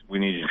points. We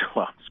need you to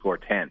go out and score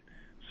 10.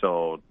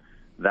 So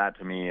that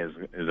to me is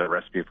a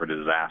recipe for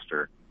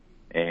disaster.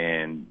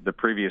 And the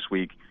previous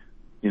week,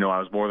 I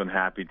was more than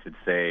happy to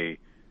say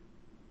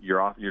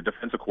your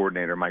defensive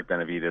coordinator, Mike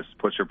Benavides,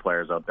 puts your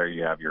players out there.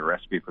 You have your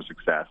recipe for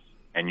success,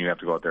 and you have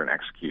to go out there and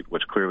execute,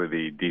 which clearly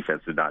the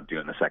defense did not do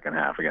in the second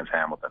half against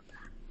Hamilton.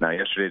 Now,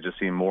 yesterday it just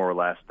seemed more or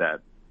less that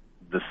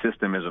the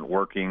system isn't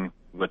working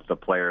with the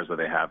players that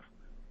they have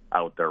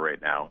out there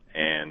right now.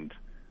 And,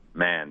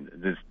 man,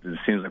 this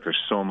seems like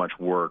there's so much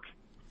work.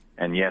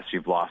 And, yes,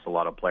 you've lost a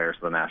lot of players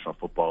to the National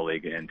Football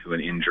League and to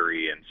an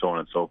injury and so on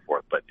and so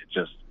forth, but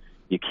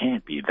you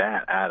can't be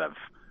that out of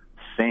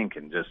sync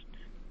and just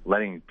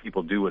letting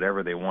people do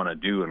whatever they want to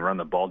do and run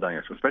the ball down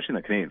your throat, especially in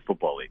the Canadian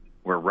Football League,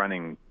 where the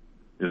run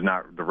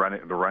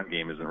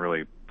game isn't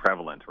really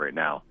prevalent right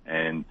now.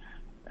 And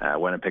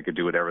Winnipeg could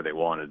do whatever they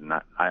wanted. And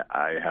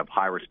I have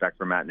high respect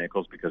for Matt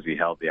Nichols because he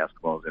held the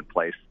Eskimos in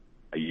place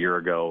a year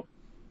ago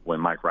when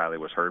Mike Riley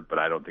was hurt, but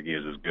I don't think he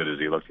was as good as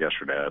he looked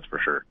yesterday, that's for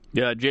sure.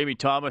 Yeah, Jamie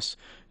Thomas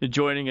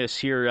joining us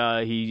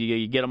here.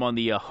 You get him on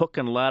the Hook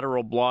and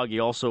Lateral blog.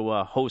 He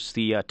also hosts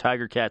the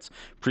Tiger Cats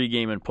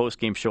pregame and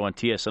postgame show on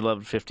TS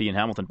 1150 in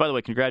Hamilton. By the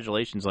way,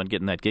 congratulations on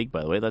getting that gig,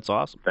 by the way. That's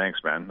awesome. Thanks,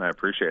 man. I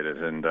appreciate it.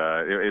 And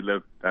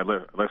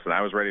listen,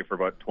 I was ready for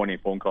about 20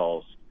 phone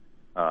calls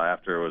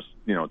after it was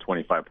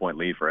 25-point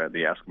lead for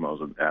the Eskimos,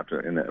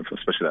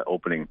 especially that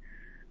opening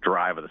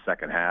drive of the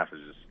second half. It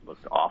just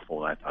looked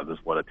awful, and I thought,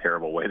 what a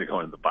terrible way to go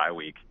into the bye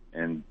week.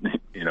 And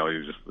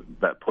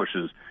that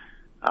pushes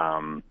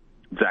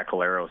Zach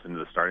Collaros into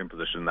the starting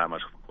position that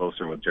much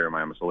closer with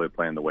Jeremiah Masoli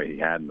playing the way he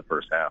had in the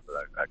first half. But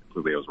I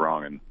completely was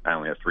wrong, and I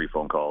only had 3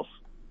 phone calls.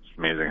 It's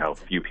amazing how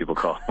few people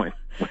call when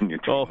your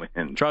team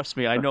wins. Trust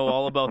me, I know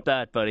all about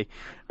that, buddy.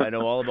 I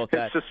know all about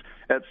that. It's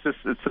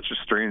such a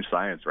strange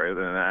science, right?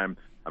 And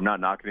I'm not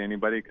knocking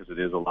anybody because it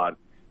is a lot.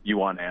 You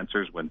want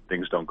answers when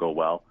things don't go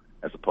well,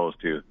 as opposed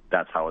to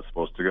that's how it's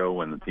supposed to go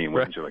when the team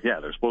wins. Right. You're like, yeah,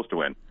 they're supposed to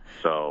win.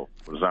 So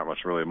there's not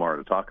much really more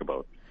to talk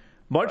about.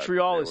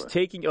 Montreal is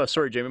taking it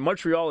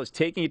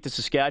to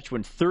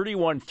Saskatchewan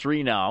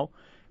 31-3 now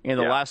in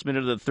the last minute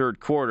of the third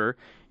quarter.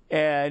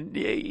 And,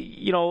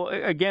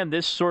 again,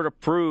 this sort of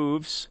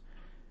proves,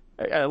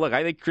 look,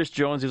 I think Chris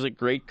Jones is a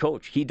great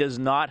coach. He does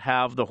not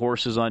have the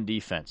horses on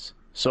defense.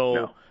 So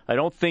no. I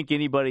don't think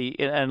anybody,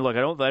 and look,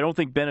 I don't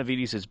think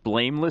Benavides is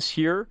blameless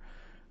here.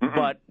 Mm-hmm.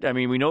 But, I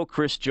mean, we know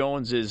Chris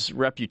Jones'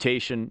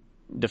 reputation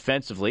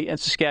defensively, and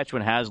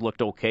Saskatchewan has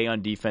looked okay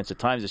on defense at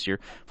times this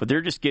year, but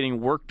they're just getting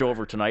worked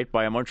over tonight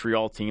by a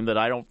Montreal team that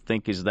I don't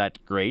think is that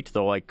great,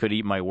 though I could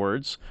eat my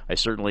words. I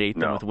certainly ate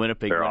them with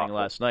Winnipeg winning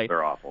last night.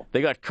 They're awful.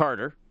 They got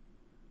Carter.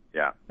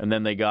 Yeah. And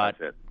then they got,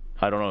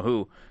 I don't know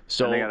who.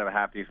 So and they have a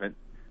half decent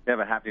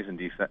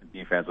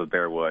defense with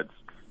Bear Woods,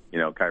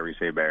 Kyrie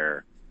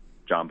Saber,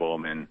 John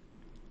Bowman,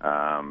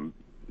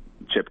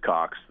 Chip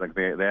Cox. Like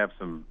they have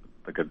some,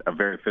 like a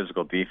very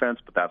physical defense,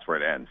 but that's where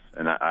it ends.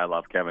 And I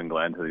love Kevin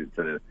Glenn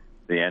to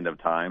the end of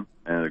time,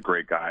 and a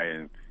great guy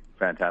and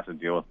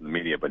fantastic deal with the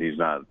media, but he's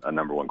not a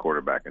number one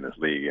quarterback in this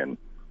league. And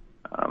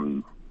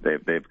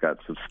they've got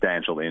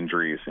substantial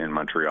injuries in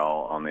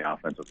Montreal on the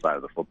offensive side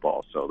of the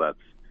football. So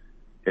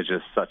it's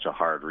just such a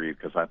hard read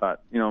because I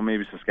thought,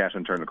 maybe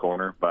Saskatchewan turned the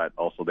corner, but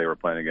also they were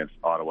playing against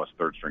Ottawa's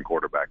third-string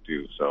quarterback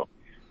too. So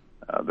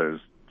there's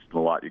a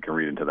lot you can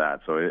read into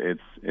that. So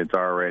it's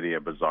already a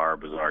bizarre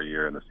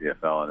year in the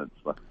CFL, and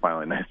it's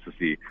finally nice to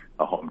see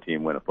a home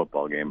team win a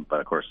football game. But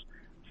of course,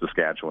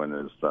 Saskatchewan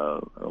is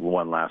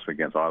won last week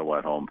against Ottawa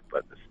at home,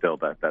 but still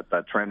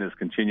that trend is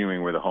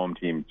continuing where the home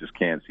team just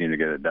can't seem to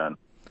get it done.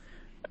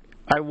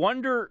 I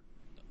wonder,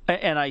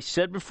 and I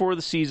said before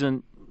the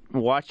season,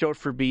 watch out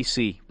for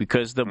BC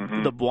because the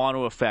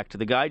Buono effect.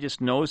 The guy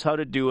just knows how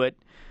to do it.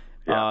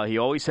 Yeah. He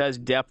always has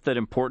depth at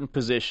important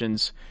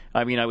positions.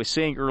 I mean, I was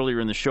saying earlier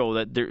in the show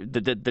that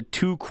the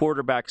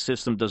two-quarterback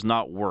system does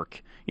not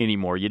work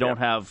anymore. You don't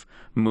have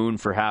Moon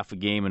for half a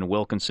game and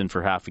Wilkinson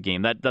for half a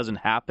game. That doesn't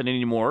happen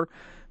anymore,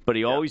 but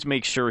he always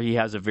makes sure he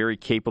has a very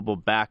capable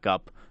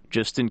backup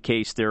just in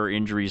case there are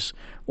injuries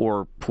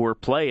or poor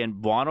play.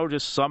 And Buono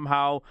just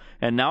somehow,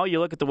 and now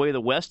you look at the way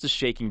the West is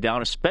shaking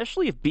down,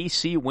 especially if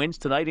BC wins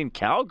tonight in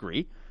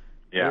Calgary,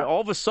 all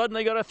of a sudden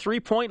they got a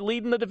 3-point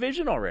lead in the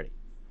division already.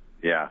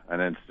 Yeah,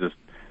 and it's just,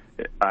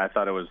 I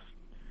thought it was,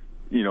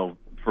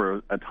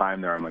 for a time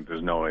there, I'm like,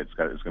 there's no way it's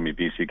going to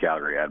be BC,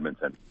 Calgary,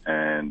 Edmonton.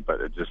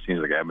 But it just seems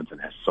like Edmonton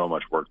has so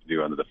much work to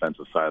do on the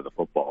defensive side of the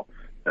football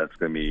that's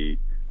going to be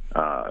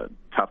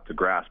tough to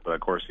grasp. But of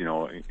course,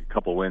 a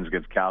couple wins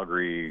against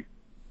Calgary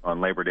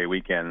on Labor Day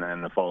weekend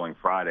and the following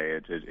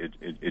Friday,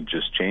 it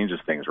just changes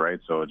things,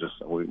 right? So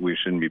we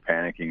shouldn't be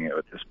panicking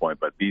at this point.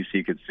 But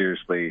BC could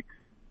seriously,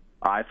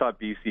 I thought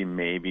BC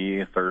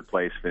maybe third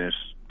place finish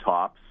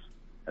tops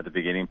at the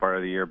beginning part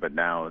of the year, but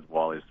now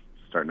Wally's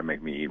starting to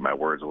make me eat my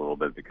words a little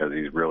bit because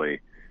he's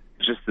really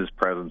just his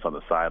presence on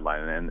the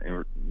sideline,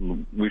 and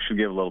we should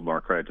give a little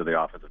more credit to the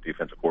offensive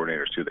defensive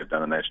coordinators too. They've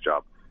done a nice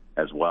job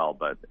as well,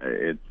 but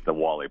it's the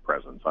Wally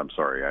presence. I'm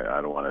sorry,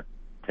 I don't want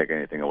to take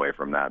anything away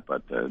from that,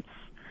 but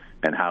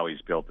and how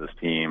he's built this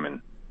team, and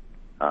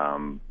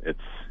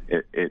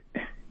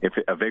if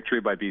a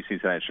victory by BC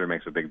tonight sure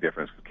makes a big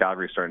difference.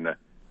 Calgary's starting to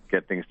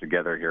get things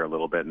together here a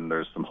little bit, and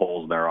there's some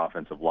holes in their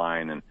offensive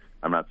line, and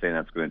I'm not saying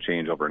that's going to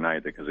change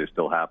overnight because they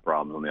still have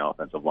problems on the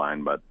offensive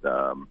line, but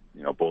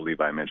Bo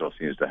Levi Mitchell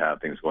seems to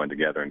have things going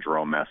together, and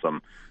Jerome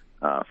Messam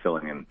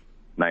filling in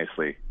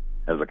nicely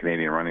as a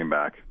Canadian running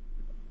back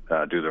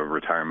due to the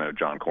retirement of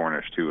John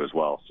Cornish too as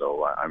well.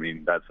 So I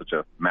mean, that's such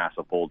a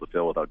massive hole to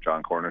fill without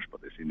John Cornish,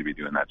 but they seem to be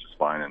doing that just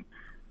fine,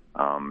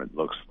 and it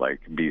looks like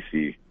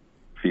BC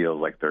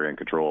feels like they're in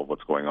control of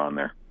what's going on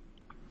there.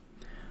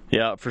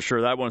 Yeah, for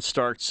sure. That one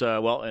starts,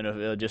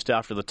 just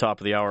after the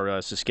top of the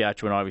hour.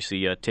 Saskatchewan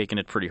obviously taking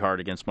it pretty hard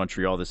against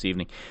Montreal this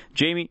evening.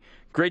 Jamie,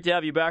 great to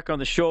have you back on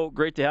the show.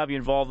 Great to have you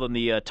involved in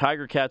the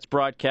Tiger Cats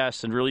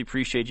broadcast, and really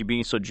appreciate you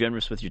being so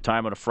generous with your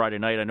time on a Friday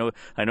night.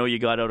 I know you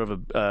got out of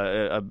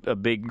a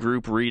big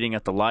group reading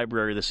at the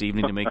library this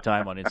evening to make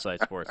time on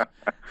Inside Sports.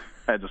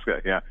 I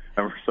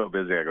was so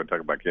busy I go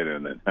tuck my kid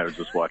in, and I was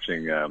just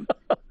watching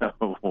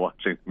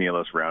watching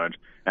Milos Raonic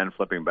and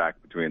flipping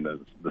back between the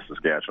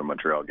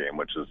Saskatchewan-Montreal game,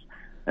 which is,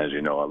 as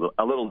you know,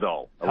 a little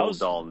dull. How's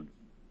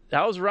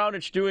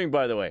Raonic doing,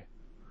 by the way?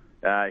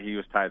 He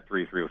was tied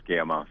 3-3 with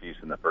Gael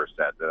Monfils in the first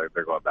set. They're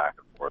going back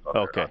and forth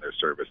on their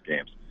service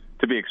games.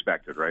 To be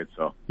expected, right?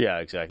 So yeah,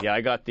 exactly. Yeah,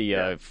 I got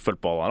the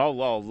football on.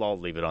 I'll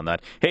leave it on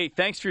that. Hey,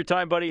 thanks for your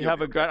time, buddy. I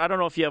don't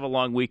know if you have a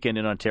long weekend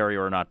in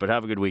Ontario or not, but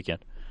have a good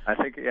weekend. I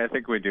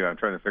think we do. I'm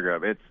trying to figure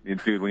out.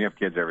 Dude, when you have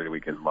kids, every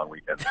weekend's a long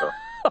weekend. So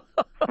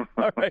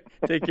all right,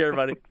 take care,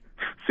 buddy.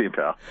 See you,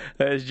 pal.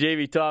 As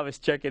Jamie Thomas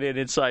checking in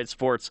Inside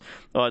Sports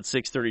on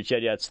 6:30.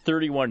 Chad, yeah, it's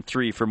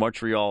 31-3 for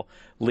Montreal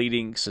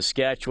leading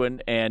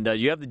Saskatchewan, and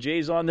you have the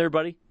Jays on there,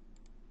 buddy.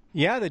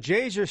 Yeah, the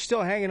Jays are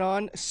still hanging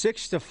on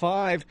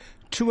 6-5,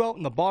 2 out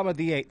in the bottom of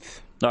the 8th.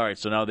 All right,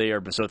 so now they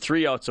are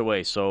 3 outs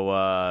away.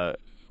 So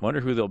wonder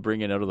who they'll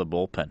bring in out of the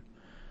bullpen.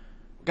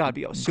 Gotta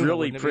be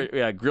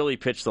Osuna. Grilly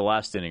pitched the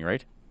last inning,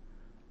 right?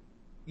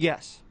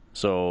 Yes.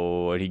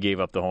 So he gave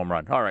up the home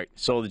run. All right,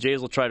 so the Jays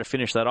will try to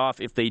finish that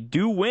off. If they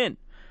do win,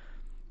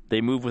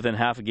 they move within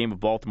half a game of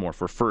Baltimore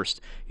for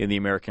first in the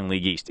American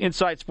League East.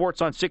 Inside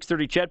Sports on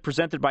 6:30 Ched,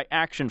 presented by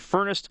Action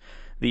Furnace,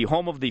 the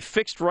home of the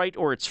fixed right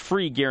or it's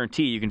free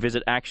guarantee. You can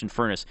visit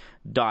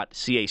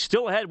actionfurnace.ca.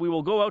 Still ahead, we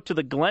will go out to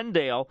the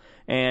Glendale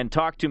and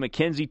talk to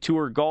Mackenzie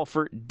Tour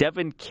golfer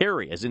Devin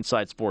Carey as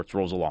Inside Sports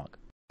rolls along.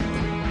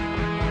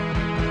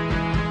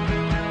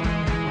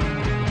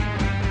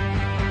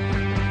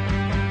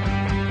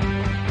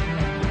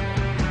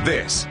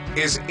 This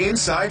is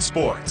Inside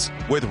Sports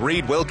with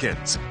Reed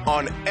Wilkins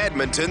on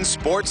Edmonton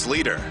Sports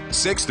Leader,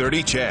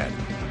 630 Ched.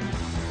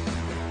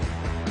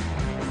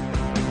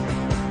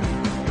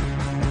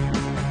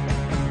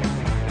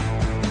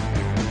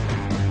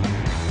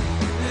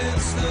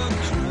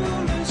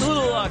 It's a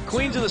little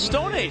Queens of the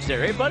Stone Age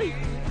there, eh, buddy?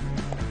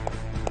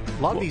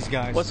 Love these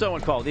guys. What's that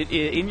one called?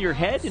 In Your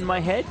Head? In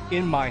My Head?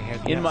 In My Head,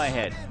 yes. In My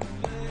Head.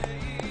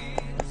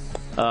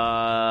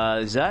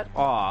 Is that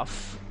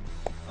off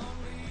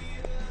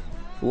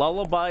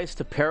Lullabies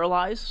to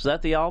Paralyze? Is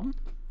that the album?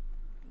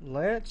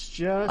 Let's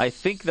just... I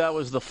think that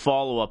was the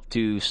follow-up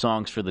to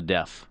Songs for the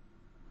Deaf.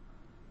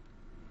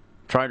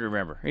 Trying to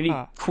remember. Any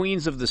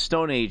Queens of the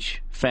Stone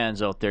Age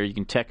fans out there, you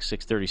can text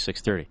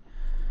 630-630.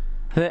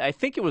 I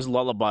think it was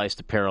Lullabies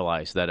to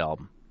Paralyze, that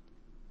album.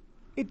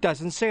 It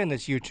doesn't say on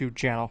this YouTube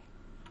channel.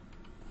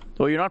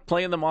 Well, you're not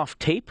playing them off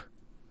tape?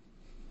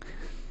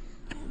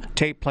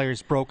 Tape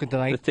player's broken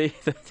tonight. The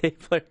tape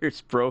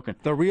player's broken.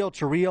 The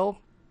reel-to-reel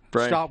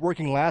stopped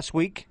working last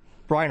week.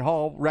 Brian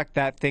Hall wrecked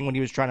that thing when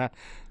he was trying to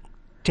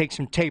take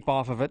some tape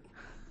off of it.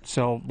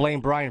 So blame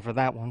Brian for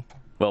that one.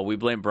 Well, we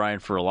blame Brian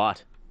for a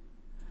lot.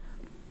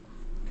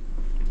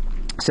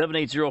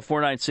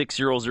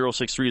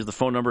 780-496-0063 is the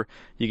phone number.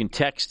 You can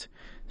text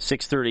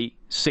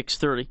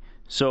 630-630.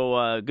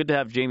 So good to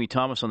have Jamie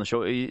Thomas on the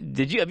show.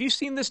 Have you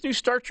seen this new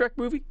Star Trek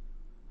movie?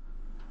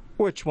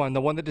 Which one?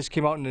 The one that just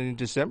came out in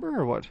December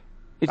or what?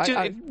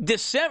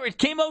 December. It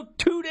came out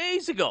 2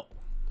 days ago.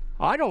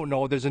 I don't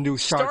know. There's a new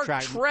Star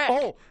Trek.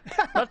 Oh,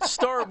 not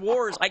Star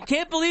Wars. I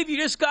can't believe you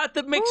just got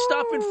them mixed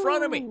up in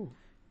front of me.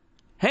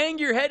 Hang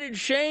your head in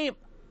shame.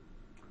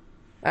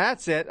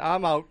 That's it.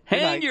 I'm out.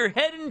 Hang your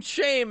head in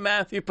shame,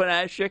 Matthew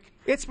Panashik.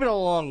 It's been a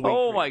long week.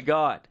 Oh, my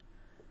God.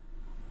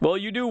 Well,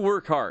 you do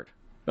work hard.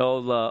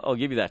 I'll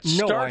give you that.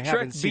 No, Star I Trek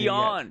haven't seen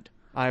Beyond. It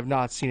yet. I have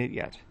not seen it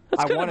yet.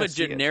 That's kind of a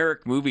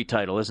generic movie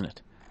title, isn't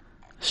it?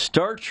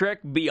 Star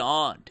Trek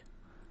Beyond.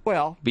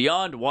 Well.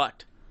 Beyond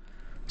what?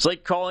 It's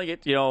like calling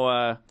it,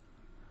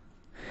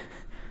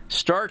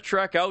 Star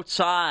Trek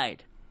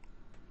Outside.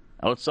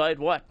 Outside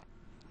what?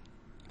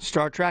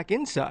 Star Trek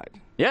Inside.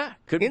 Yeah.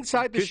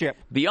 Inside the ship.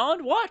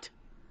 Beyond what?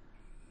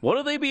 What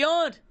are they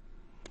beyond?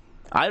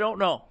 I don't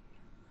know.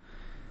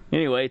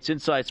 Anyway, it's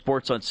Inside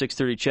Sports on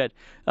 630 CHED.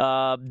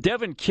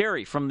 Devin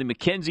Carey from the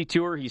Mackenzie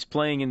Tour. He's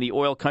playing in the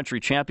Oil Country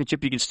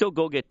Championship. You can still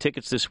go get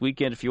tickets this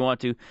weekend if you want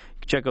to.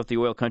 Check out the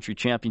Oil Country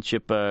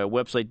Championship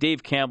website.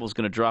 Dave Campbell's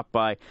going to drop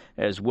by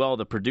as well,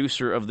 the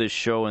producer of this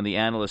show and the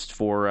analyst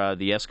for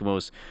the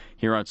Eskimos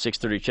here on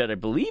 630 CHED. I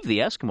believe the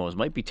Eskimos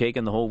might be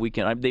taking the whole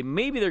weekend.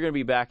 Maybe they're going to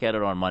be back at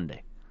it on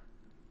Monday.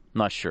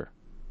 Not sure.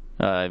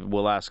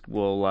 We'll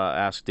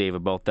ask Dave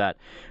about that.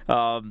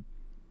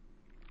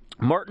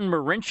 Martin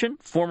Marincin,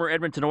 former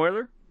Edmonton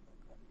Oiler,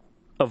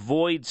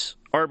 avoids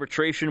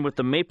arbitration with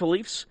the Maple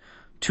Leafs.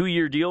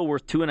 2-year deal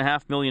worth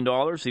 $2.5 million.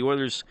 The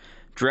Oilers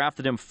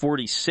drafted him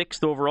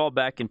 46th overall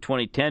back in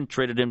 2010,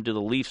 traded him to the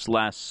Leafs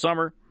last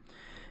summer.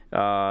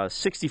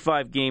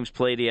 65 games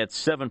played, he had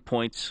 7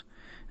 points.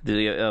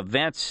 The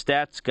advanced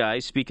stats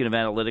guys, speaking of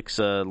analytics,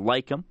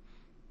 like him.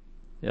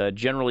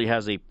 Generally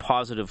has a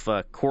positive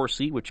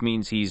Corsi, which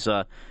means he's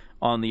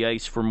on the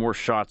ice for more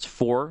shots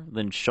for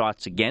than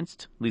shots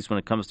against, at least when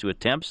it comes to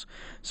attempts.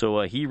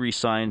 So he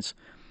re-signs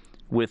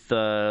with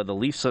the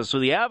Leafs. So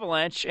the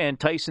Avalanche and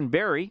Tyson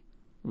Barrie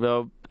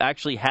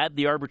actually had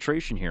the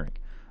arbitration hearing.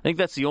 I think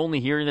that's the only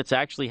hearing that's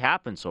actually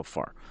happened so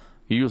far.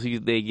 Usually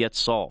they get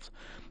solved.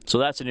 So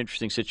that's an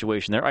interesting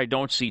situation there. I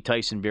don't see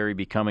Tyson Barrie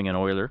becoming an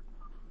Oiler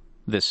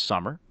this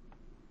summer.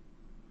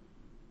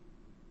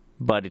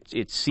 But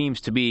it seems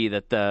to be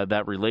that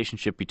that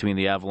relationship between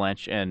the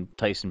Avalanche and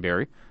Tyson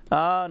Barrie,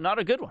 not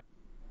a good one.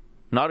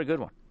 Not a good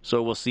one.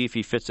 So we'll see if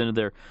he fits into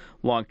their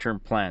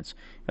long-term plans.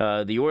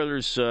 The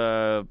Oilers,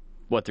 they're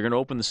going to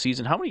open the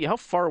season. How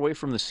far away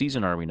from the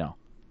season are we now?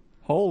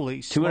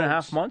 Holy smokes.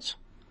 2.5 months?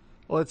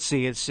 Let's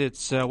see. It's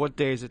what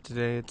day is it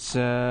today? It's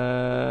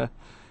July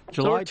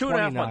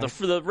 2.5 months.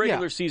 The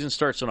regular season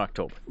starts in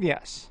October.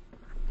 Yes.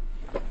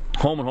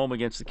 Home and home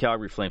against the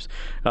Calgary Flames.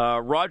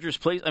 Rogers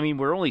Place,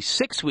 we're only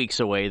 6 weeks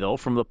away, though,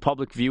 from the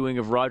public viewing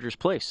of Rogers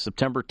Place.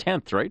 September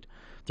 10th, right?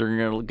 They're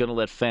going to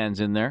let fans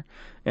in there.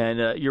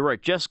 And you're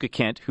right, Jessica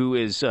Kent, who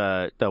is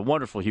a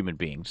wonderful human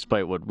being,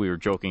 despite what we were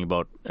joking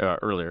about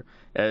earlier,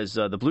 as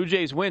the Blue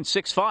Jays win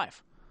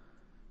 6-5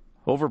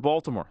 over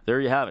Baltimore. There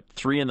you have it.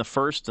 3 in the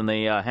first, and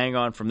they hang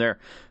on from there.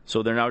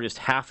 So they're now just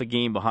half a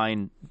game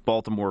behind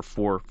Baltimore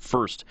for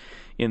first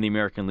in the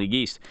American League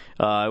East.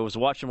 I was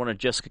watching one of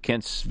Jessica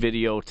Kent's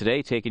video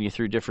today, taking you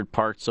through different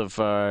parts of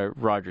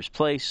Rogers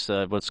Place,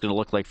 what it's going to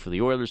look like for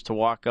the Oilers to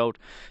walk out,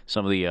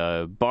 some of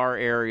the bar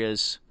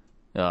areas,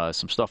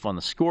 some stuff on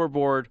the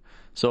scoreboard.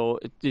 So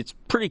it's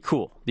pretty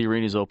cool. The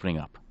arena's opening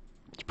up.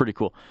 It's pretty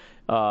cool.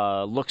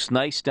 Looks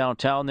nice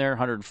downtown there,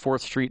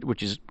 104th Street,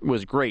 which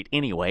was great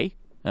anyway.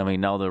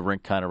 Now the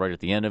rink kind of right at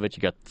the end of it.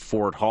 You got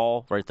Ford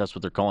Hall, right? That's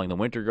what they're calling the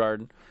Winter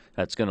Garden.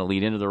 That's going to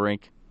lead into the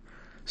rink.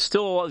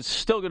 Still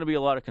going to be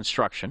a lot of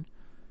construction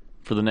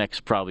for the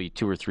next probably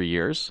 2 or 3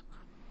 years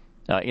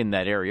in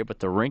that area, but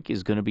the rink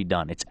is going to be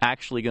done. It's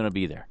actually going to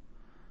be there.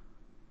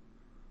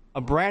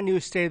 A brand new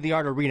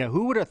state-of-the-art arena.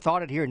 Who would have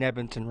thought it here in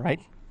Edmonton, right?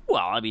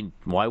 Well,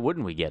 why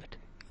wouldn't we get it?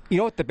 You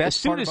know what the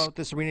best part about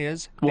this arena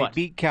is? What?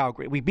 They beat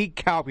Calgary. We beat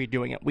Calgary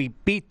doing it. We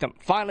beat them.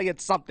 Finally,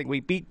 it's something. We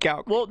beat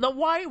Calgary. Well, now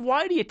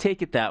why do you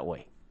take it that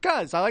way?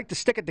 Because I like to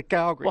stick it to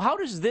Calgary. Well, how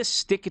does this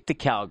stick it to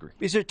Calgary?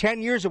 Because they're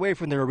 10 years away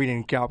from their arena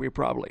in Calgary,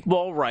 probably.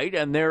 Well, right,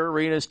 and their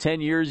arena is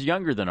 10 years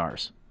younger than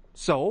ours.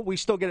 So we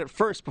still get it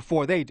first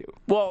before they do.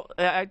 Well,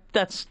 I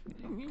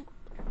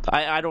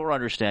don't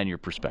understand your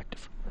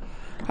perspective.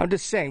 I'm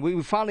just saying, we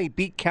finally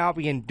beat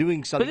Calgary in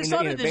doing something.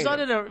 But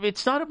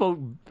it's not about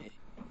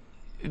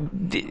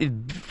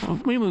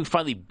we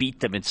finally beat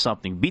them in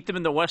something. Beat them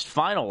in the West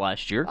Final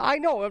last year. I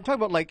know. I'm talking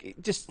about like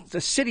just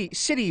the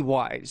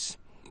city-wise.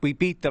 We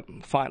beat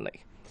them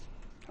finally.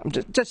 I'm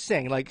just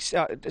saying, like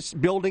just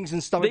buildings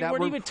and stuff like that. They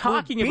weren't even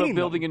talking about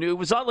building a new. It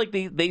was not like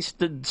they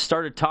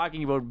started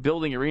talking about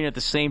building arena at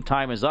the same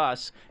time as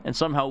us, and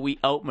somehow we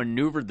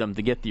outmaneuvered them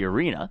to get the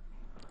arena.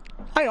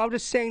 I know. I'm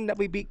just saying that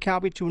we beat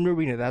Calgary to an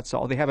arena. That's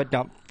all. They have a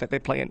dump that they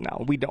play in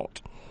now. We don't.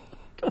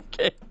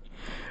 Okay.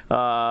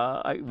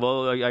 I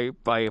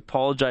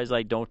apologize.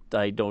 I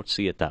don't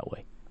see it that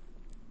way.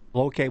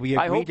 Okay, we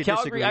agree to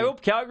disagree. I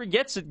hope Calgary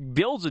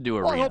builds a new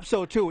arena. Well, I hope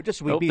so too.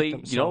 Just we beat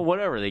them. You know,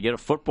 whatever. They get a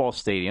football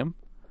stadium.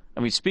 I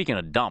mean, speaking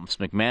of dumps,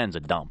 McMahon's a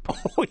dump.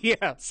 Oh,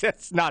 yes.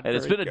 That's not and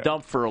it's been a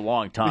dump for a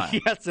long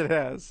time. Yes, it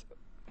has.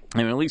 I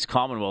mean, at least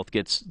Commonwealth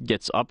gets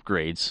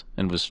upgrades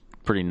and was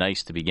pretty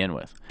nice to begin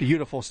with.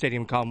 Beautiful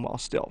stadium, Commonwealth,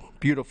 still.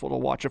 Beautiful to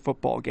watch a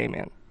football game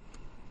in.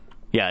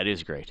 Yeah, it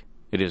is great.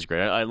 It is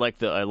great. I like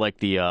the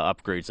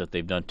upgrades that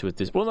they've done to it.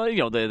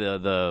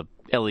 The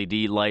LED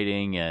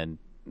lighting and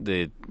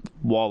the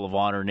Wall of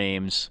Honor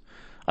names.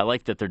 I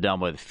like that they're down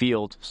by the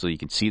field so you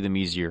can see them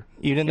easier.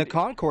 Even in the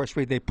concourse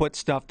where they put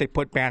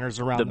banners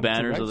around the them.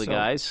 Banners of the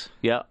guys.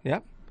 Yeah. Yeah.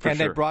 And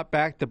they brought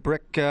back the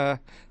brick, the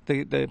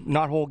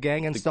knothole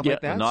gang and stuff like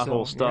that. The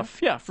knothole stuff.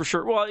 Yeah, for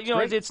sure. Well,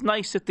 it's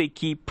nice that they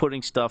keep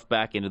putting stuff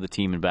back into the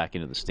team and back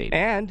into the stadium.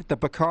 And the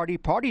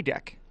Bacardi party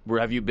deck.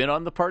 Have you been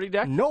on the party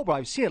deck? No, but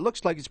I've seen it. It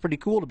looks like it's pretty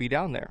cool to be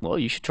down there. Well,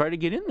 you should try to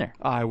get in there.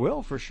 I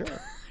will, for sure.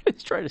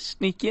 Let's try to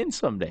sneak in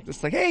someday.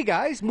 It's like, hey,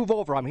 guys, move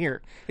over. I'm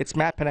here. It's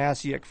Matt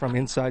Panasiuk from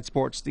Inside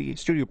Sports, the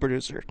studio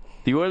producer.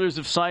 The Oilers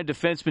have signed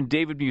defenseman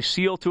David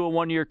Musil to a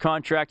one-year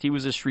contract. He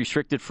was this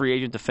restricted free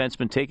agent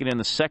defenseman taken in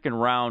the second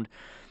round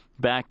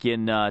back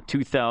in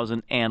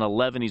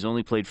 2011. He's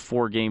only played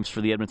 4 games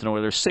for the Edmonton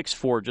Oilers.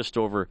 6'4", just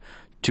over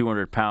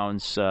 200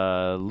 pounds.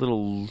 A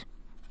little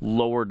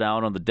lower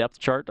down on the depth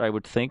chart, I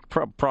would think.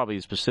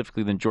 Probably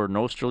specifically than Jordan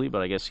Oesterle,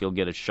 but I guess he'll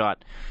get a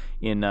shot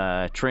in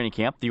training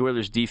camp. The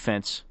Oilers'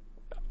 defense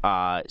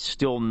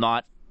still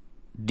not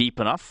deep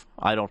enough,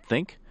 I don't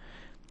think,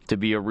 to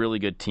be a really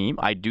good team.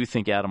 I do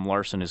think Adam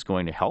Larsson is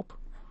going to help,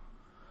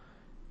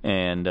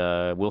 and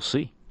we'll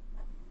see.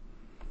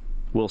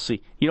 We'll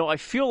see. You know, I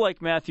feel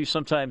like, Matthew,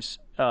 sometimes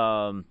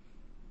I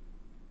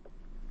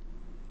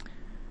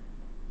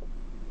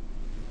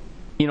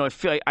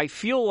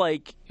feel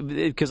like,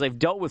 because I've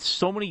dealt with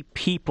so many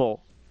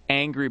people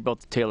angry about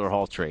the Taylor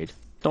Hall trade.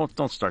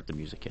 Don't start the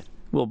music yet.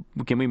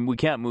 We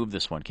can't move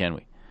this one, can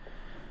we?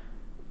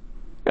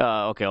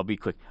 Okay, I'll be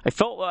quick. I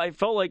felt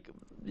like,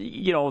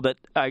 that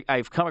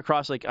I've come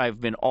across like I've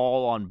been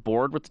all on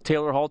board with the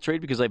Taylor Hall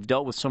trade because I've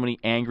dealt with so many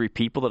angry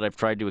people that I've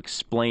tried to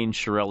explain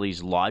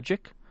Chiarelli's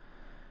logic.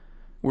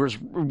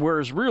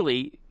 Whereas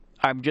really,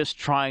 I'm just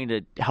trying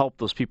to help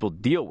those people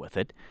deal with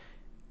it.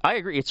 I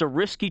agree. It's a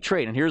risky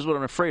trade, and here's what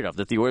I'm afraid of,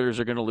 that the Oilers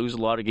are going to lose a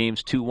lot of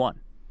games 2-1.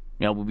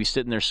 We'll be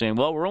sitting there saying,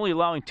 well, we're only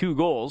allowing 2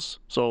 goals,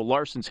 so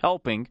Larsson's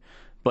helping,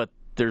 but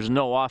there's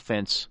no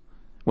offense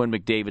when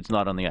McDavid's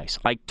not on the ice.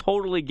 I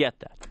totally get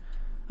that.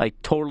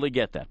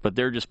 But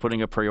they're just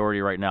putting a priority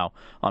right now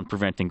on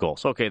preventing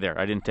goals. Okay, there.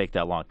 I didn't take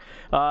that long.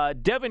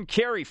 Devin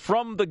Carey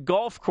from the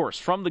golf course,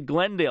 from the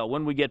Glendale.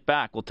 When we get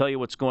back, we'll tell you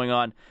what's going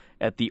on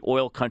at the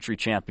Oil Country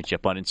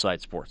Championship on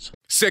Inside Sports.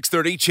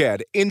 630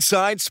 CHED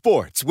Inside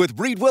Sports with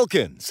Reed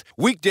Wilkins.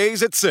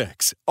 Weekdays at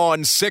 6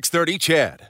 on 630 CHED.